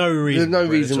 otherwause no reason. There's no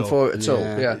for it reason at all. for it at all.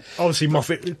 Yeah. Yeah. Obviously,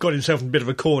 Moffat got himself in a bit of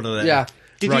a corner there. Yeah.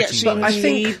 Did he Writing actually wise. I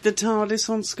think- need the TARDIS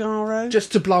on Skaro?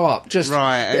 Just to blow up. Just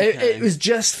Right, okay. It was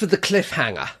just for the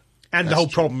cliffhanger. And the whole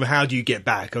problem of how do you get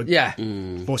back? Yeah.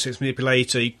 Force it's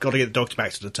manipulator, you've got to get the Doctor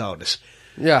back to the TARDIS.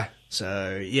 Yeah.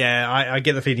 So, yeah, I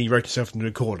get the feeling he wrote himself into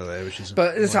a corner there, which is...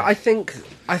 But I think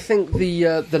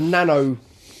the nano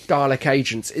Dalek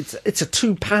agents. It's a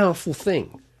too powerful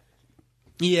thing.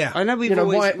 Yeah. I know we've You know,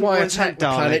 always, why always attack had the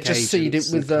planet? Dalek Just seed it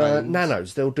agents with and clones.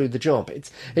 nanos. They'll do the job.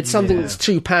 It's something Yeah. that's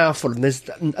too powerful, and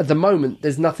at the moment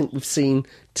there's nothing we've seen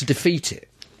to defeat it.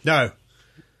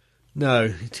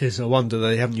 No, it is. I wonder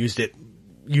they haven't used it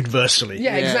universally.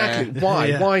 Yeah, exactly. Why?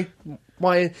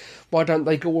 Yeah. Why don't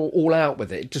they go all out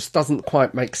with it? It just doesn't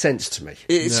quite make sense to me.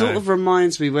 It sort of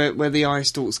reminds me where the eye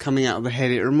stalk's coming out of the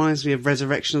head. It reminds me of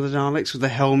Resurrection of the Daleks with the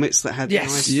helmets that had the eye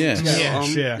Yes. stalks Yes. on.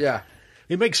 Yes, yeah. Yeah,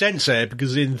 It makes sense there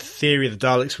because in theory the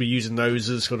Daleks were using those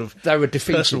as sort of they were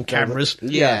defeated. personal cameras.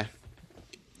 Yeah.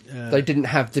 They didn't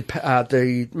have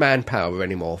the manpower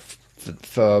anymore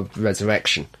for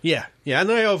resurrection. Yeah, and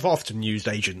they have often used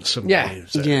agents. Haven't Yeah. they?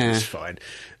 So Yeah. it's fine.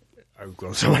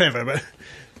 Ogres or whatever, but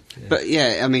But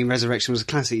yeah, I mean, Resurrection was a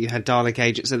classic. You had Dalek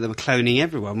agents that they were cloning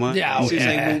everyone, weren't Yeah, they? As soon as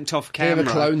yeah. they walked off Here a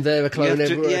camera. clone, there a clone, you have to-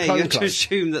 everywhere a Yeah, clone you have to clone.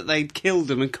 assume that they'd killed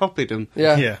them and copied them.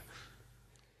 Yeah. yeah.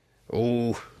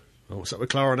 Oh, What's up with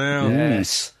Clara now?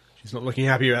 yes. She's not looking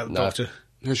happy about the No. Doctor.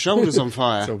 Her shoulder's on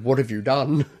fire. So what have you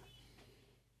done?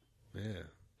 Yeah.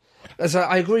 As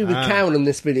I agree with Cowan on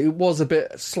this video, it was a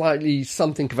bit slightly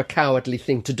something of a cowardly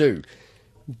thing to do.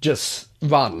 Just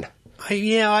run.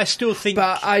 I still think.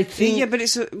 But I think... Yeah, but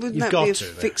wouldn't You've that got be a to,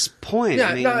 though. fixed point? Yeah,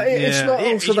 I mean, no, it's Yeah. not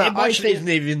also that. It I actually think... isn't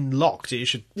even locked. It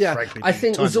should. Yeah, frankly, I be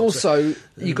think there's time locked. also...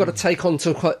 You've got to take on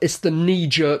to... It's the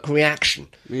knee-jerk reaction.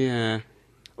 yeah.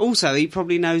 Also, he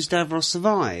probably knows Davros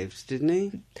survived, didn't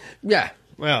he? Yeah.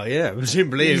 Well, yeah,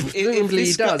 presumably. Presumably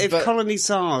he does, If but- Colony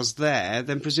Tsar's there,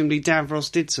 then presumably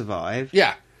Davros did survive.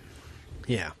 Yeah.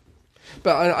 Yeah.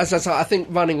 But as I say, I think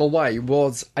running away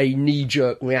was a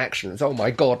knee-jerk reaction. It's, oh my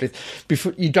God,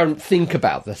 before you don't think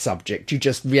about the subject, you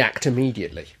just react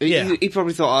immediately. Yeah. He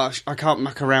probably thought, I can't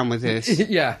muck around with this.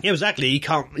 Yeah. Yeah, exactly. You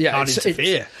can't it's-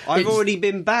 interfere. I've It's- already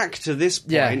been back to this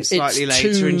point Yeah, slightly it's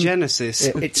later too- in Genesis.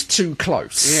 It's too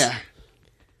close. Yeah.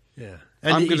 Yeah.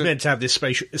 And I'm he's gonna- meant to have this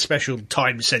special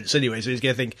time sense anyway, so he's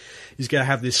going to think he's going to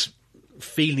have this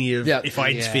feeling of Yeah. if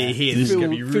I interfere Yeah. here, this is Feel,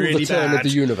 going to be feel really the turn bad.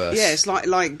 of the universe. Yeah, it's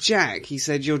like Jack. He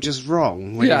said, you're just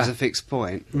wrong when Yeah. it was a fixed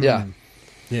point. Yeah.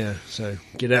 Yeah, so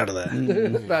get out of there.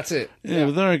 That's it. Yeah,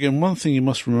 but there again, one thing you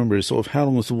must remember is sort of how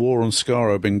long has the war on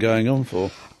Skaro been going on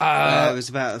for? It was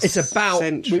about It's about...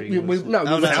 century. we wasn't it? no,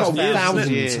 Oh, we were told 1,000 thousands.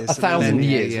 years, 1,000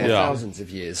 millennia, years. yeah. Or Yeah. thousands of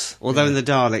years. Although in the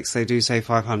Daleks they do say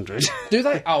 500. Do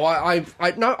they? Oh, I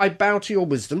no, I bow to your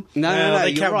wisdom. No, Well, they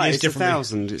you're count right. years It's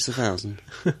 1,000. differently. It's 1,000.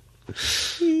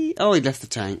 Oh, he left the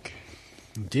tank.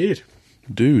 Indeed.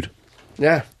 Dude.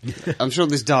 Yeah. I'm sure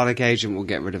this Dalek agent will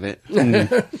get rid of it.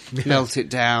 Melt it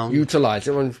down. Utilise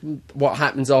it. What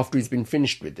happens after he's been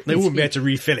finished with it? They wouldn't be able to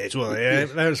refill it, will they?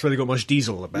 That's where they got much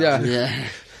diesel about. Yeah. Yeah.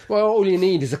 Well, all you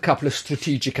need is a couple of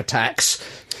strategic attacks.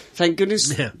 Thank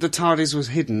goodness Yeah. the TARDIS was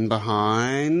hidden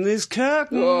behind this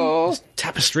curtain. Oh.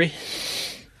 Tapestry.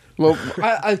 Well,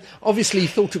 I obviously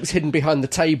thought it was hidden behind the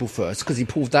table first because he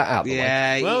pulled that out the way.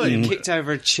 Yeah, Well, he kicked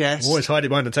over a chest. Always hide it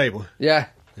behind the table. Yeah.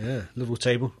 Yeah, little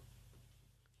table.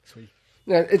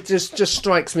 No, it just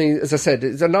strikes me, as I said,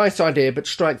 it's a nice idea, but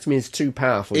strikes me as too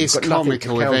powerful. It's You've got nothing to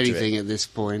comical, if counter anything, it. at this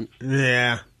point.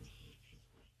 Yeah.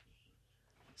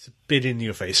 It's a bit in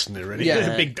your face, isn't it, really? Yeah. There's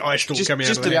a big eye stalk coming out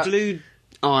Just of a there. blue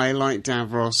eye like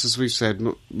Davros, as we've said,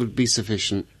 would be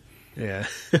sufficient. Yeah.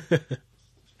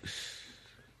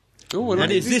 Oh, well,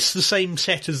 And is this the same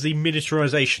set as the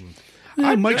miniaturisation?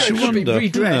 It makes you It could be wonder.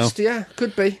 redressed, yeah,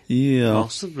 could be. Yeah.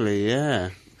 Possibly,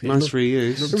 yeah. Nice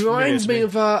reuse. It reminds me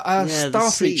of a Yeah, the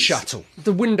Starfleet seats. shuttle.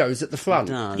 The windows at the front.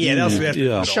 Yeah, that's the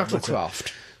Yeah.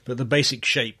 Shuttlecraft. But the basic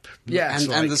shape. Yeah. looks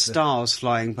And like the stars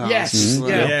flying past. Yes, as well.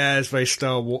 yeah. Yeah, it's very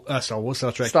Star Wars,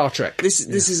 Star Trek. Star Trek. This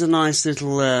is a nice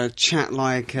little chat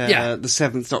like Yeah. the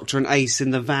Seventh Doctor and Ace in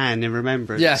the van in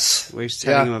Remembrance. Yes. Where he's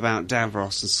telling Yeah. him about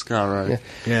Davros and Skaro.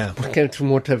 Yeah. Get from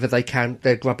whatever they can,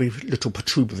 their grubby little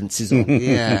protuberances on.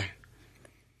 Yeah.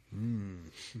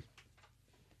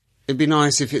 It'd be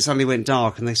nice if it suddenly went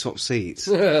dark and they swapped seats.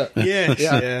 Yes, Yeah.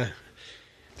 yeah.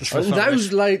 Just for And fun.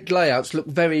 those layouts look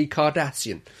very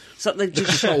Cardassian. So they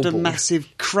just shoved a Shovel. massive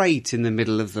crate in the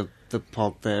middle of the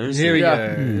pod there, isn't Here we it?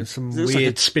 Yeah. go. Some Looks like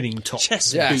weird a spinning top.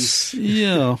 Chess Yes. piece.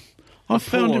 Yeah. I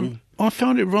Porn.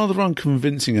 found it rather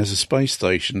unconvincing as a space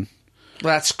station.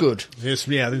 That's good. Yes,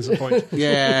 yeah, there's a point.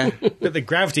 Yeah. But the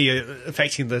gravity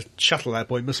affecting the shuttle at that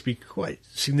point must be quite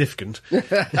significant.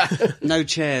 No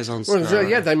chairs on Well, Skaro.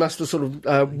 yeah, they must have sort of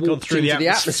Gone walked through into the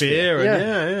atmosphere, Yeah.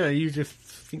 and yeah, you'd just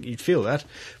think you'd feel that.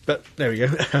 But there we go.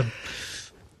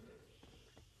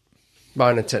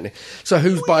 Minor technique. So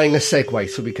who's buying a Segway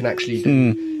so we can actually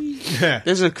do...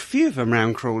 There's a few of them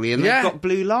round Crawley, and Yeah. they've got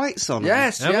blue lights on them.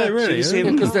 Yes, Have yeah. they really? So you see Yeah.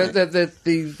 them Because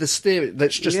flying. the steering,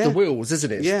 that's just Yeah. the wheels,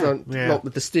 isn't it? It's Yeah. not, Yeah. not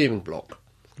with the steering block.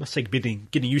 Must take getting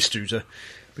used to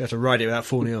We have to ride it without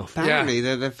falling off. Apparently,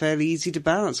 they're fairly easy to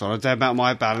balance on. I don't know about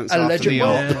my balance after Allegedly. the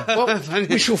old. Well,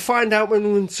 we shall find out when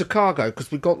we're in Chicago, because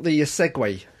we got the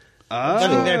Segway. I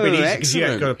think they're a bit easy because excellent.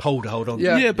 you have got a pole to hold on.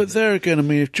 Yeah. Yeah, but there again, I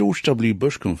mean, if George W.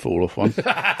 Bush can fall off one.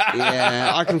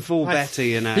 Yeah, I can fall better,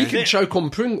 you know. He can choke on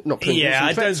not Pringles. Yeah, and I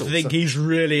don't pretzels, think so- he's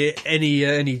really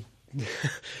any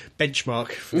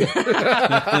benchmark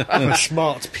for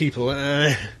smart people.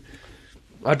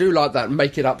 I do like that.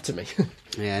 Make it up to me.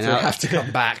 Yeah, So no, I have to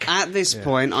come back. At this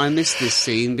point, I missed this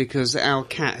scene because our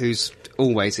cat, who's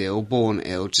always ill, born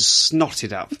ill, just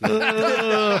snotted up.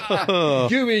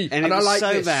 Gooey, And it I was like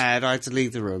so this. bad, I had to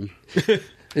leave the room.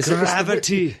 It's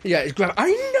Gravity. Yeah, it's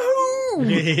I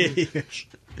know.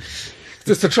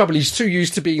 Just the trouble. He's too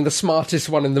used to being the smartest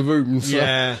one in the room. So.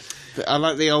 Yeah. I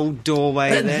like the old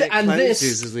doorway And, there. It and closes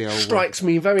this as the old one. strikes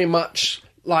me very much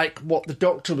like what the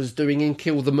Doctor was doing in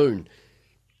Kill the Moon.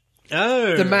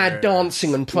 Oh. The mad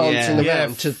dancing and prancing Yeah.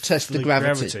 around to test the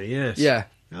gravity. Yes. Yeah,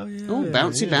 Oh, yeah. Oh,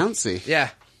 bouncy, yeah. bouncy. yeah.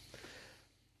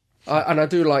 And I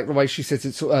do like the way she says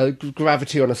it's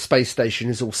gravity on a space station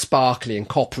is all sparkly and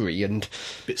coppery and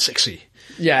Bit sexy.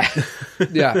 yeah,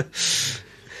 yeah.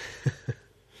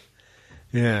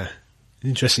 Yeah.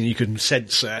 Interesting, you can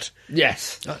sense that.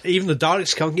 Yes. Even the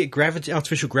Daleks can't get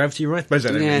artificial gravity right. Suppose they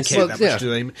don't really Yes. care Well, that yeah. much, do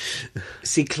they?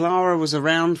 See, Clara was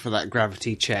around for that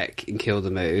gravity check in Kill the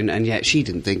Moon, and yet she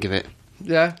didn't think of it.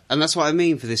 Yeah. And that's what I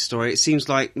mean for this story. It seems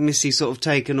like Missy's sort of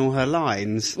taken all her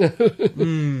lines.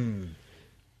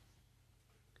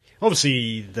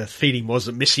 Obviously, the feeling was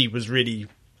that Missy was really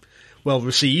well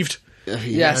received.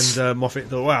 Yes. And Moffat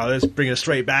thought, wow, let's bring her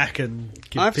straight back and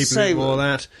give I have to people a say, bit more of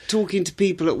that. talking to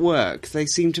people at work, they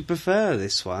seem to prefer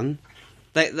this one.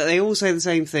 They all say the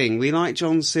same thing. We like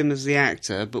John Sim as the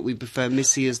actor, but we prefer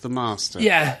Missy as the master.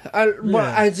 Yeah. Well,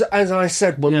 as I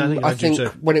said when Yeah, I think I do too.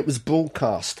 when it was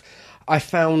broadcast, I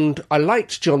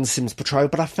liked John Sim's portrayal,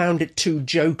 but I found it too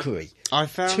jokery. I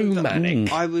found Too that-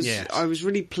 manic. I was Yes. I was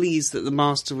really pleased that the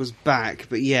master was back,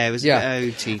 but yeah, it was Yeah. a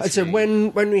bit OTT. And so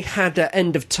when we had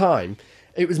End of Time,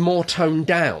 it was more toned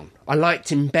down. I liked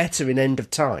him better in End of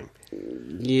Time.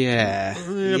 yeah,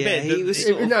 A bit, he was it-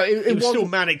 sort of- No, It was still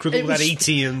wasn't- manic with it all that was-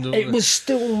 eating and all It that. was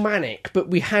still manic, but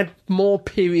we had more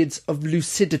periods of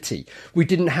lucidity. We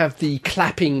didn't have the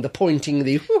clapping, the pointing,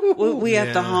 the... Well, we had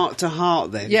the Yeah. heart to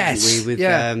heart then, Yes, didn't we? With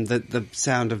yeah. the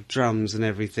sound of drums and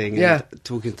everything. Yeah. And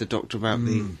talking to the doctor about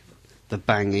the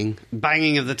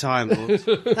banging of the Time Lord.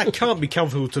 That can't be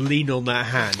comfortable to lean on that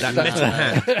hand, that metal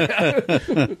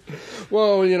hand.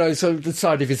 Well, you know, so the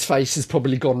side of his face has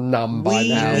probably gone numb by We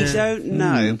now. don't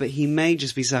know, but he may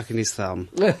just be sucking his thumb.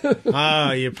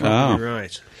 Ah, you're probably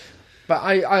right. But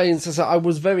I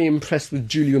was very impressed with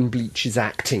Julian Bleach's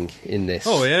acting in this.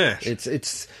 Oh, yeah.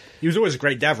 It's He was always a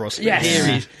great Davros. But yes, here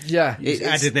he's yeah.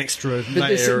 added an extra But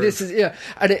layer this of is yeah,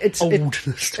 and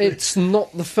oldness to it. it's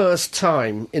not the first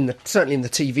time certainly in the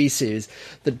TV series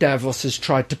that Davros has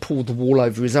tried to pull the wool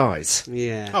over his eyes.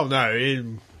 Yeah. Oh, no,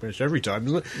 it's every time,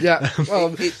 isn't it? Yeah,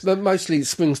 well, but mostly it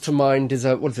springs to mind is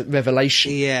what is it,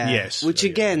 Revelation? Yeah. Yes. Which Yeah.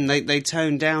 again, they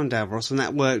toned down Davros, and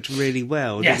that worked really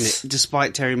well, Yes. didn't it?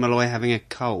 Despite Terry Malloy having a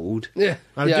cold. Yeah,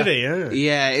 Oh, yeah. did he?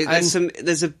 Yeah. Yeah,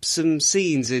 there's some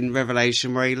scenes in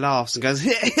Revelation where he laughs and goes.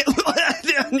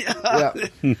 Yeah.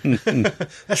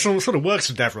 That sort of works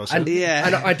with Davros. And, Yeah.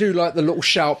 and I do like the little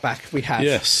shout back we have.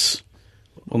 Yes.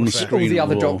 On the What's that? screen. All the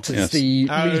other wall, doctors, yes. the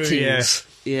Oh, meetings. yeah.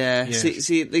 Yeah, Yes.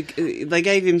 see, they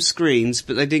gave him screens,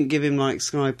 but they didn't give him like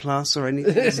Sky Plus or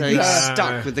anything, so he's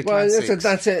stuck with the Well, classics.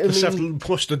 that's it. I Just have mean, to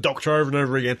push the Doctor over and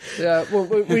over again. yeah, well,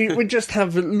 we just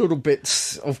have little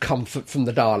bits of comfort from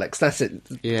the Daleks. That's it.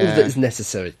 Yeah. All that is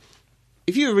necessary.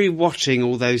 If you were rewatching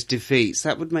all those defeats,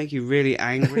 that would make you really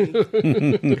angry.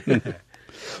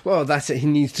 Well, that's it. He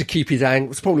needs to keep his anger.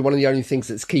 It's probably one of the only things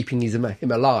that's keeping him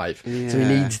alive. So he Yeah.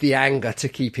 needs the anger to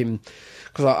keep him.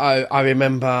 Because I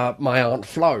remember my Aunt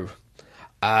Flo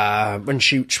when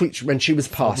she was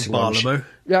passing on. Barlow.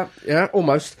 Yeah,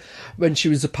 almost. When she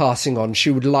was passing on, she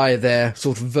would lie there,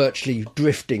 sort of virtually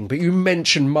drifting. But you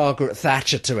mention Margaret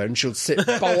Thatcher to her, and she'll sit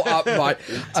bolt upright,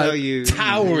 Tell you-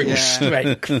 towering yeah.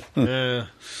 strength. Yeah.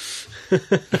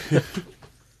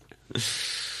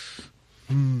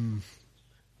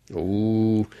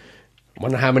 Ooh,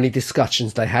 wonder how many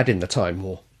discussions they had in the Time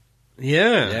War.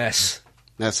 Yeah. Yes,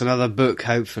 That's another book,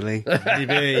 hopefully.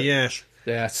 Maybe, yes.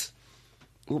 yes.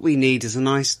 What we need is a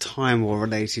nice Time War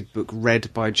related book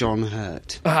read by John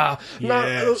Hurt. No,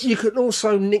 Yes. you could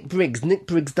also Nick Briggs. Nick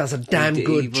Briggs does a damn He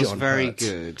good was John very Hurt.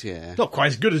 good, yeah. Not quite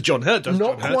as good as John Hurt does.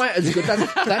 Not John Hurt. quite as good.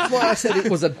 That's why I said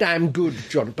it was a damn good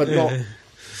John, but not.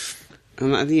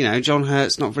 And, John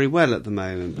Hurt's not very well at the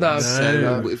moment. No.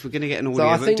 So if we're going to get an audio, So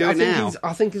I book, think do it now.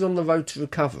 I think he's on the road to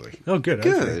recovery. Oh, good. Okay.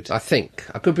 Good. I think.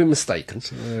 I could be mistaken.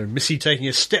 Missy taking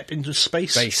a step into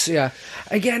space. Base, yeah.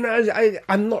 Again,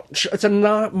 I'm not sure. It's a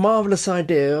marvellous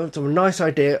idea. It's a nice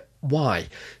idea. Why?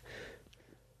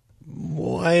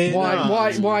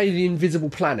 Why? Why the invisible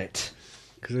planet?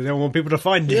 Because they don't want people to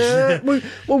find it. Yeah,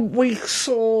 we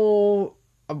saw.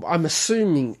 I'm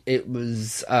assuming it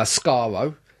was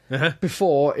Skaro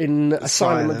before in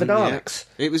Asylum of the Daleks.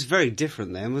 Yeah. It was very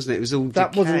different then, wasn't it? It was all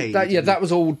That decayed. that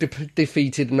was all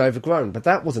defeated and overgrown, but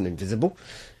that wasn't invisible.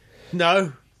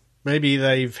 No. Maybe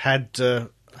they've had a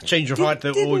change of height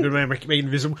that all been made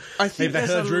invisible. I think Maybe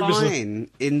there's a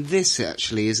line in this,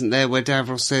 actually, isn't there, where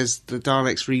Davros says the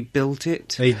Daleks rebuilt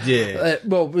it? They did.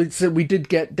 We did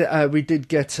get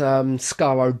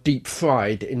Skaro deep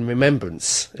fried in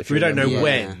Remembrance. If We you don't know remember.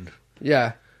 when.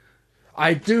 Yeah,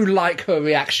 I do like her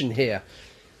reaction here,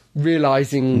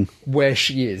 realising where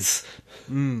she is. It's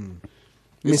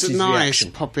Mrs. nice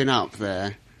reaction. popping up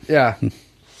there. Yeah.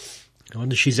 I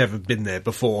wonder if she's ever been there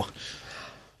before.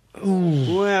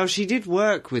 Well, she did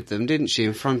work with them, didn't she,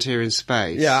 in Frontier in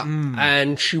Space? Yeah,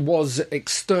 and she was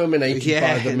exterminated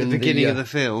Yeah, by them at in the beginning of the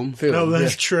film. Oh,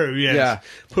 that's yeah. true, yes. Yeah.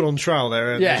 Put on trial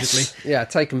there, Yes, basically. yeah,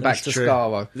 taken back That's to true.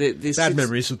 Skaro. The Bad city,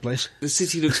 memories of the place. the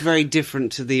city looks very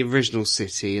different to the original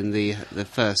city in the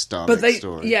first Dalek But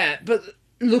story. but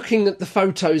looking at the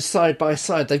photos side by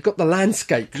side, they've got the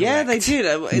landscape correct. Yeah, they did,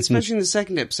 especially in the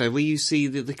second episode where you see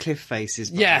the cliff faces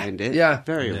behind it. yeah.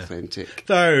 Very authentic.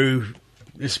 Though,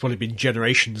 it's probably been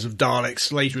generations of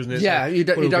Daleks later, isn't it? Yeah, So you would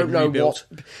have don't been know rebuilt.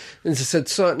 what. As I said,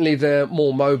 certainly they're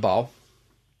more mobile.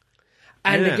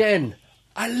 And Yeah. again,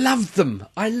 I love them.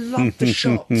 I love the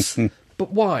shots.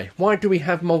 But why? Why do we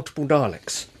have multiple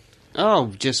Daleks?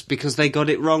 Oh, just because they got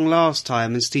it wrong last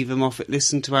time and Stephen Moffat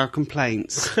listened to our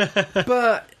complaints.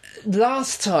 But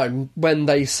last time, when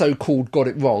they so-called got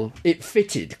it wrong, it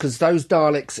fitted, because those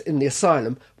Daleks in the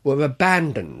asylum were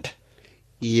abandoned.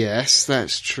 Yes,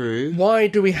 that's true. Why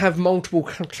do we have multiple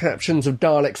contraptions of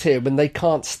Daleks here when they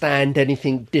can't stand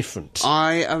anything different?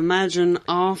 I imagine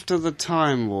after the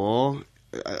Time War,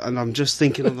 and I'm just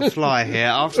thinking on the fly here,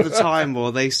 after the Time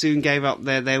War, they soon gave up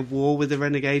their war with the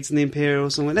Renegades and the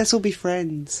Imperials and went, let's all be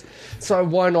friends. So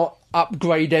why not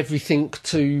upgrade everything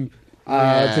to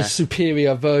the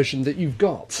superior version that you've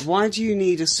got? Why do you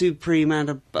need a Supreme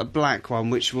and a black one,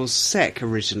 which was Sec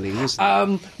originally,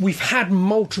 wasn't it? We've had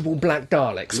multiple Black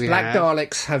Daleks. We Black have.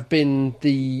 Daleks have been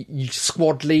the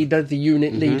squad leader, the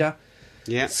unit leader.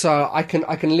 Yeah. So I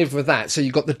can live with that. So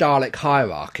you've got the Dalek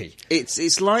hierarchy.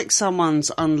 It's like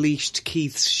someone's unleashed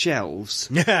Keith's shelves.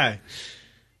 Yeah.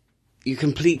 Your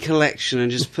complete collection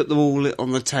and just put them all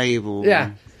on the table.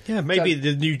 Yeah. Yeah, maybe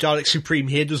the new Dalek Supreme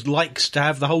here just likes to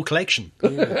have the whole collection. Or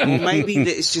maybe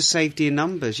that it's just safety in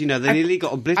numbers. You know, they nearly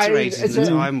got obliterated in the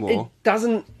Time War.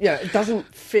 It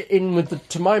doesn't fit in with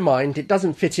to my mind, it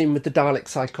doesn't fit in with the Dalek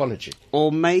psychology.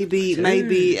 Or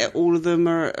maybe all of them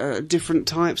are different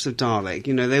types of Dalek.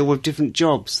 You know, they all have different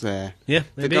jobs there. Yeah,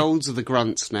 The maybe. Golds are the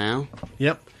grunts now.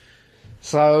 Yep.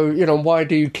 So, why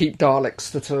do you keep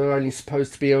Daleks that are only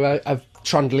supposed to be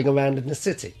trundling around in the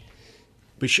city?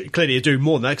 Which clearly are doing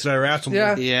more than that because they're out on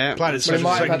Yeah. the Yeah. planet They so might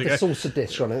a have had second the ago. saucer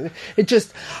dish on it. It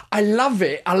just, I love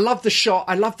it. I love the shot.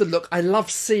 I love the look. I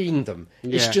love seeing them.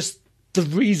 It's Yeah. just the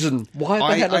reason. Why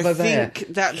the hell are they there?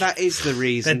 think that is the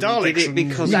reason. They're We did Daleks it and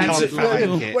because we we can't didn't like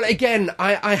like it. Well, again,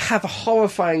 I have a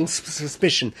horrifying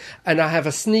suspicion, and I have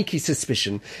a sneaky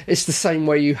suspicion. It's the same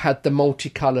way you had the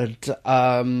multicoloured,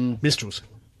 Minstrels.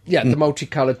 the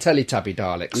multicoloured Teletubby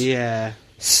Daleks. Yeah.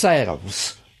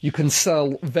 Sales. You can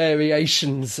sell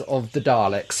variations of the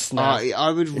Daleks now. I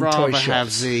would in rather toy have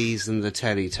shops. these than the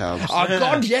Teletubbies. Oh,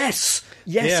 God, yes!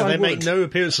 Yes, Yeah, I they would. make no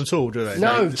appearance at all, do they?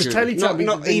 No, They- the Teletubbies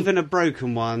not have been- even a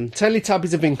broken one.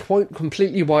 Teletubbies have been quite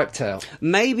completely wiped out.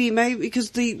 Maybe because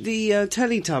the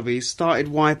Teletubbies started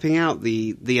wiping out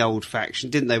the old faction,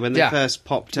 didn't they? When they Yeah, first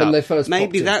popped when up. they first Maybe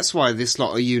popped in. that's why this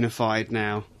lot are unified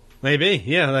now. Maybe,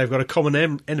 yeah, they've got a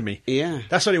common enemy. Yeah.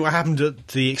 That's only what happened at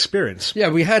the Experience. Yeah,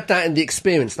 we had that in the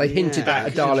Experience. They hinted at a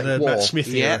Dalek the war. Matt Smith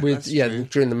Yeah. era. With, That's true.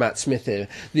 during the Matt Smith era.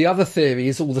 The other theory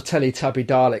is all the Teletubby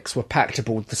Daleks were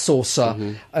packable with the Saucer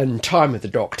and Time of the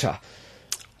Doctor.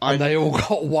 And they all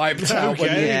got wiped out when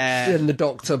Okay. Yeah. the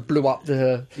Doctor blew up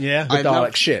the Yeah. I Dalek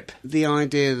love ship. The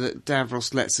idea that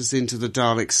Davros lets us into the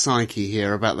Dalek psyche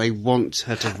here about they want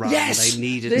her to run, Yes! they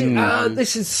need her to run.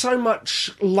 This is so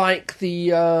much like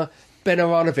the Ben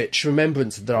Aronovich,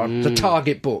 Remembrance of the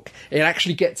Target book. It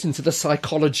actually gets into the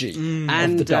psychology of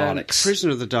the Daleks.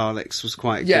 Prisoner of the Daleks was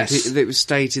quite Yes. good. It was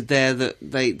stated there that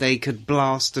they could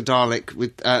blast a Dalek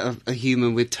with a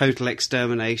human with total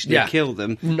extermination Yeah. and kill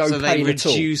them. No so they pain at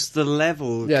all. reduce the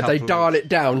level. Yeah, they dial it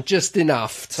down just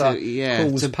enough to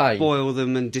cause to pain. boil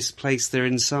them and displace their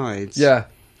insides. Yeah.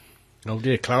 Oh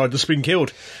dear, Clara had just been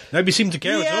killed. Nobody seemed to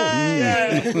care at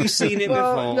Yeah, we've seen it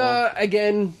Well, before. no,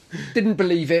 again, didn't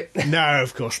believe it. all. No,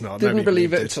 of course not. Didn't Nobody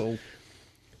believe believed it at all.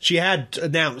 She had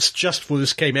announced just before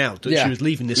this came out that Yeah. she was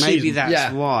leaving this Maybe season. that's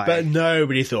Yeah. why. But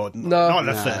nobody thought. No. Not in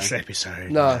the No. first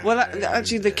episode. No. Well,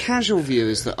 actually, the casual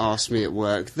viewers that asked me at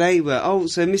work, they were,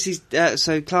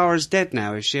 so Clara's dead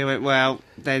now, is she? I went, well,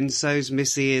 then so's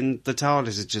Missy, and the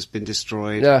TARDIS has just been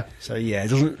destroyed. Yeah. So yeah, it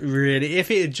doesn't really.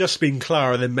 If it had just been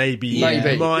Clara, then maybe. Maybe.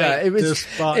 it might Yeah, it was just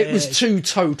it was too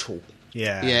total.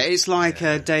 Yeah. Yeah, it's like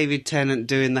David Tennant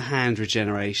doing the hand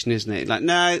regeneration, isn't it? Like,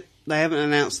 no, they haven't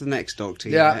announced the next Doctor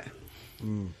Yeah. yet.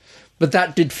 But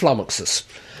that did flummox us.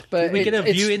 But Did we get a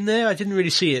it's- view in there? I didn't really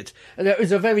see it. And it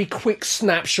was a very quick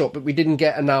snapshot, but we didn't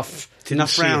get enough Didn't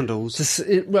Enough see it. roundels. to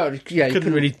see. Well, yeah, you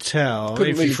Couldn't really tell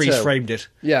couldn't if really we freeze tell. framed it.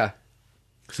 Yeah.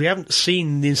 Because we haven't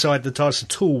seen the inside the TARDIS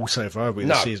at all so far, have we,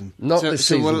 No, this season? not So, this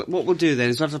so season. what we'll do then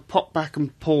is we'll have to pop back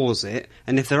and pause it,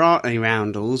 and if there aren't any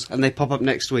roundels, and they pop up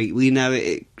next week, we know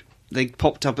they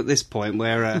popped up at this point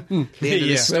where the end of Yeah.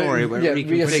 the story where it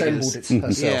reassembled reconfigures.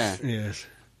 itself. Yeah, Yes.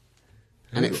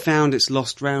 and it found its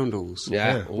lost roundels.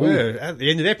 Yeah. Ooh. We're at the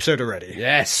end of the episode already.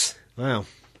 Yes. Wow.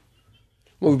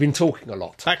 Well, we've been talking a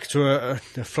lot. Back to a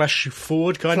flash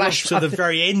forward, kind Flash- of, to the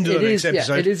very end of It the is, next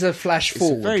episode. Yeah, it is a flash It's a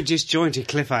forward. very disjointed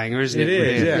cliffhanger, isn't it? It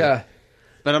is, really? yeah.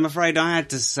 But I'm afraid I had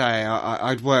to say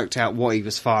I'd worked out what he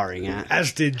was firing at.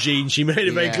 As did Jean. She made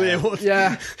it very Yeah. clear what.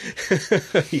 Yeah.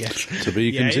 Yes. To be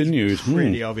Yeah, continued. It's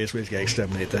pretty obvious we're going to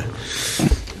exterminate there.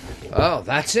 Oh,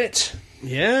 that's it.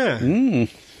 Yeah.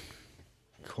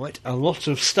 Quite a lot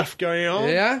of stuff going on.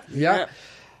 Yeah. Yeah.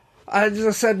 As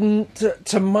I said,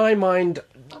 to my mind,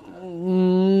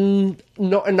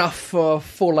 not enough for a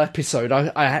full episode.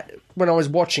 When I was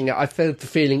watching it, I felt the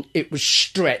feeling it was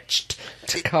stretched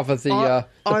to cover the I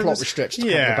plot was- was stretched to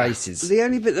yeah. cover the bases. The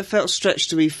only bit that felt stretched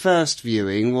to me first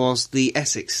viewing was the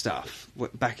Essex stuff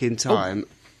back in time.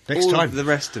 Next All time. of the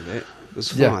rest of it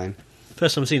was Yeah. fine.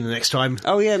 First time I've seen the next time.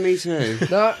 Oh yeah, me too.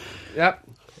 No. Yep.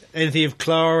 Anything of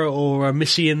Clara or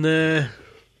Missy in there?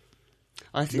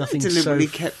 I think Nothing they deliberately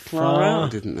so kept Clara far.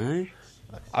 out, didn't they?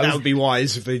 That would be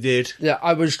wise if they did. Yeah,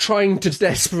 I was trying to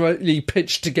desperately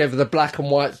pitch together the black and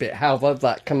white bit, how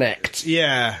that connect.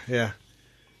 Yeah, yeah.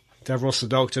 Davros the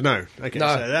Doctor, no. Okay,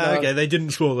 No, no. okay, they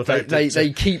didn't spoil the fact They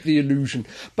that... keep the illusion,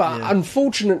 but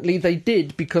unfortunately they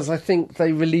did, because I think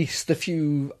they released a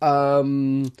few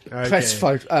press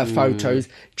photos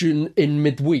in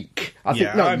midweek. I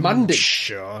think I'm Monday.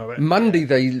 Sure. Monday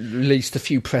they released a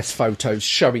few press photos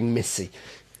showing Missy.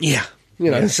 Yeah. You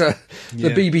know, so the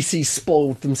Yeah. BBC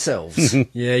spoiled themselves.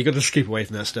 Yeah, you got to keep away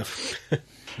from that stuff.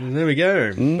 And there we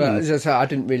go. But as I say, I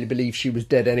didn't really believe she was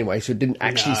dead anyway, so it didn't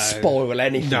actually spoil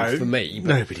anything No, for me.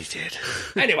 But nobody did.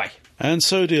 anyway, And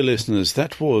so, dear listeners,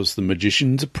 that was The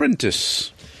Magician's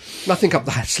Apprentice. nothing up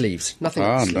the sleeves. Nothing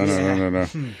up the No,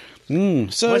 sleeves. no.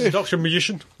 So, Why is the Doctor a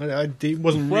magician? It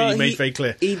wasn't really made very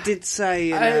clear. He did say.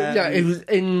 Yeah, it was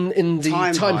in the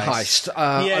Time time Heist.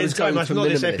 heist. Yeah, I was it's time, going for not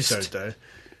this minimalist. episode,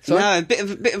 though. no, a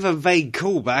bit of a vague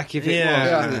callback if it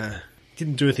was. wasn't it?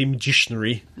 Didn't do anything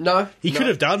magicianary. No, He could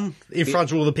have done in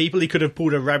front of all the people. He could have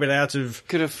pulled a rabbit out of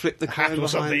Could have flipped the a hat coin or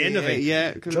something. behind Anything.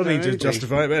 Yeah, could have Something done to anything.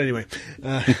 justify it. But anyway,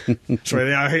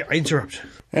 sorry, I interrupt.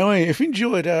 anyway, if you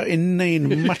enjoyed our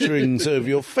inane mutterings over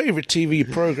your favourite TV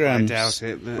I programmes, doubt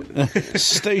it, but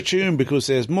stay tuned because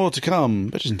there's more to come.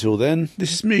 But until then,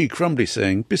 this is me, Crumbly,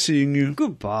 saying, be seeing you.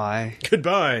 goodbye.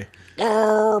 Goodbye.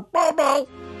 Bye-bye.